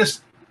the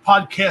greatest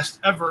podcast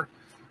ever.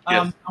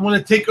 Yes. I want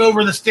to take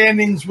over the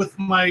standings with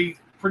my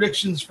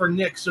predictions for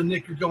Nick. So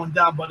Nick, you're going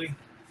down, buddy.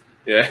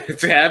 Yeah,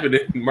 it's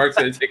happening. Mark's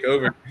gonna take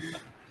over.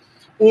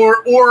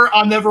 Or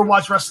I'll never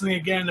watch wrestling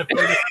again.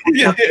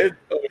 Yeah.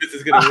 Oh, this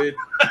is gonna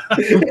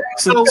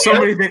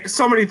win.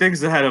 so many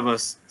things ahead of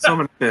us. So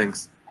many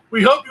things.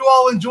 We hope you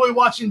all enjoy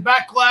watching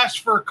Backlash.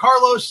 For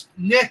Carlos,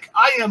 Nick,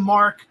 I am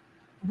Mark.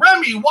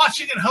 Remy,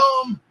 watching at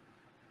home.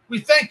 We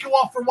thank you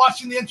all for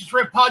watching the Entrance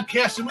Ramp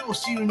podcast, and we will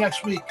see you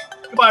next week.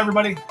 Goodbye,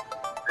 everybody.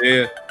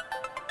 Yeah.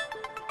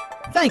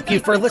 Thank you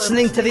for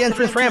listening to the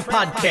Entrance Ramp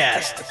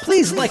Podcast.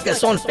 Please like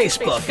us on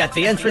Facebook at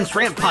the Entrance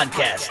Ramp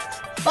Podcast.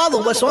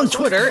 Follow us on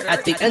Twitter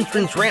at the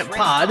Entrance Ramp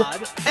Pod,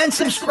 and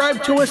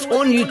subscribe to us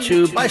on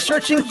YouTube by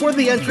searching for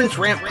the Entrance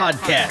Ramp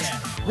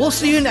Podcast. We'll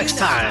see you next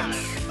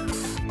time.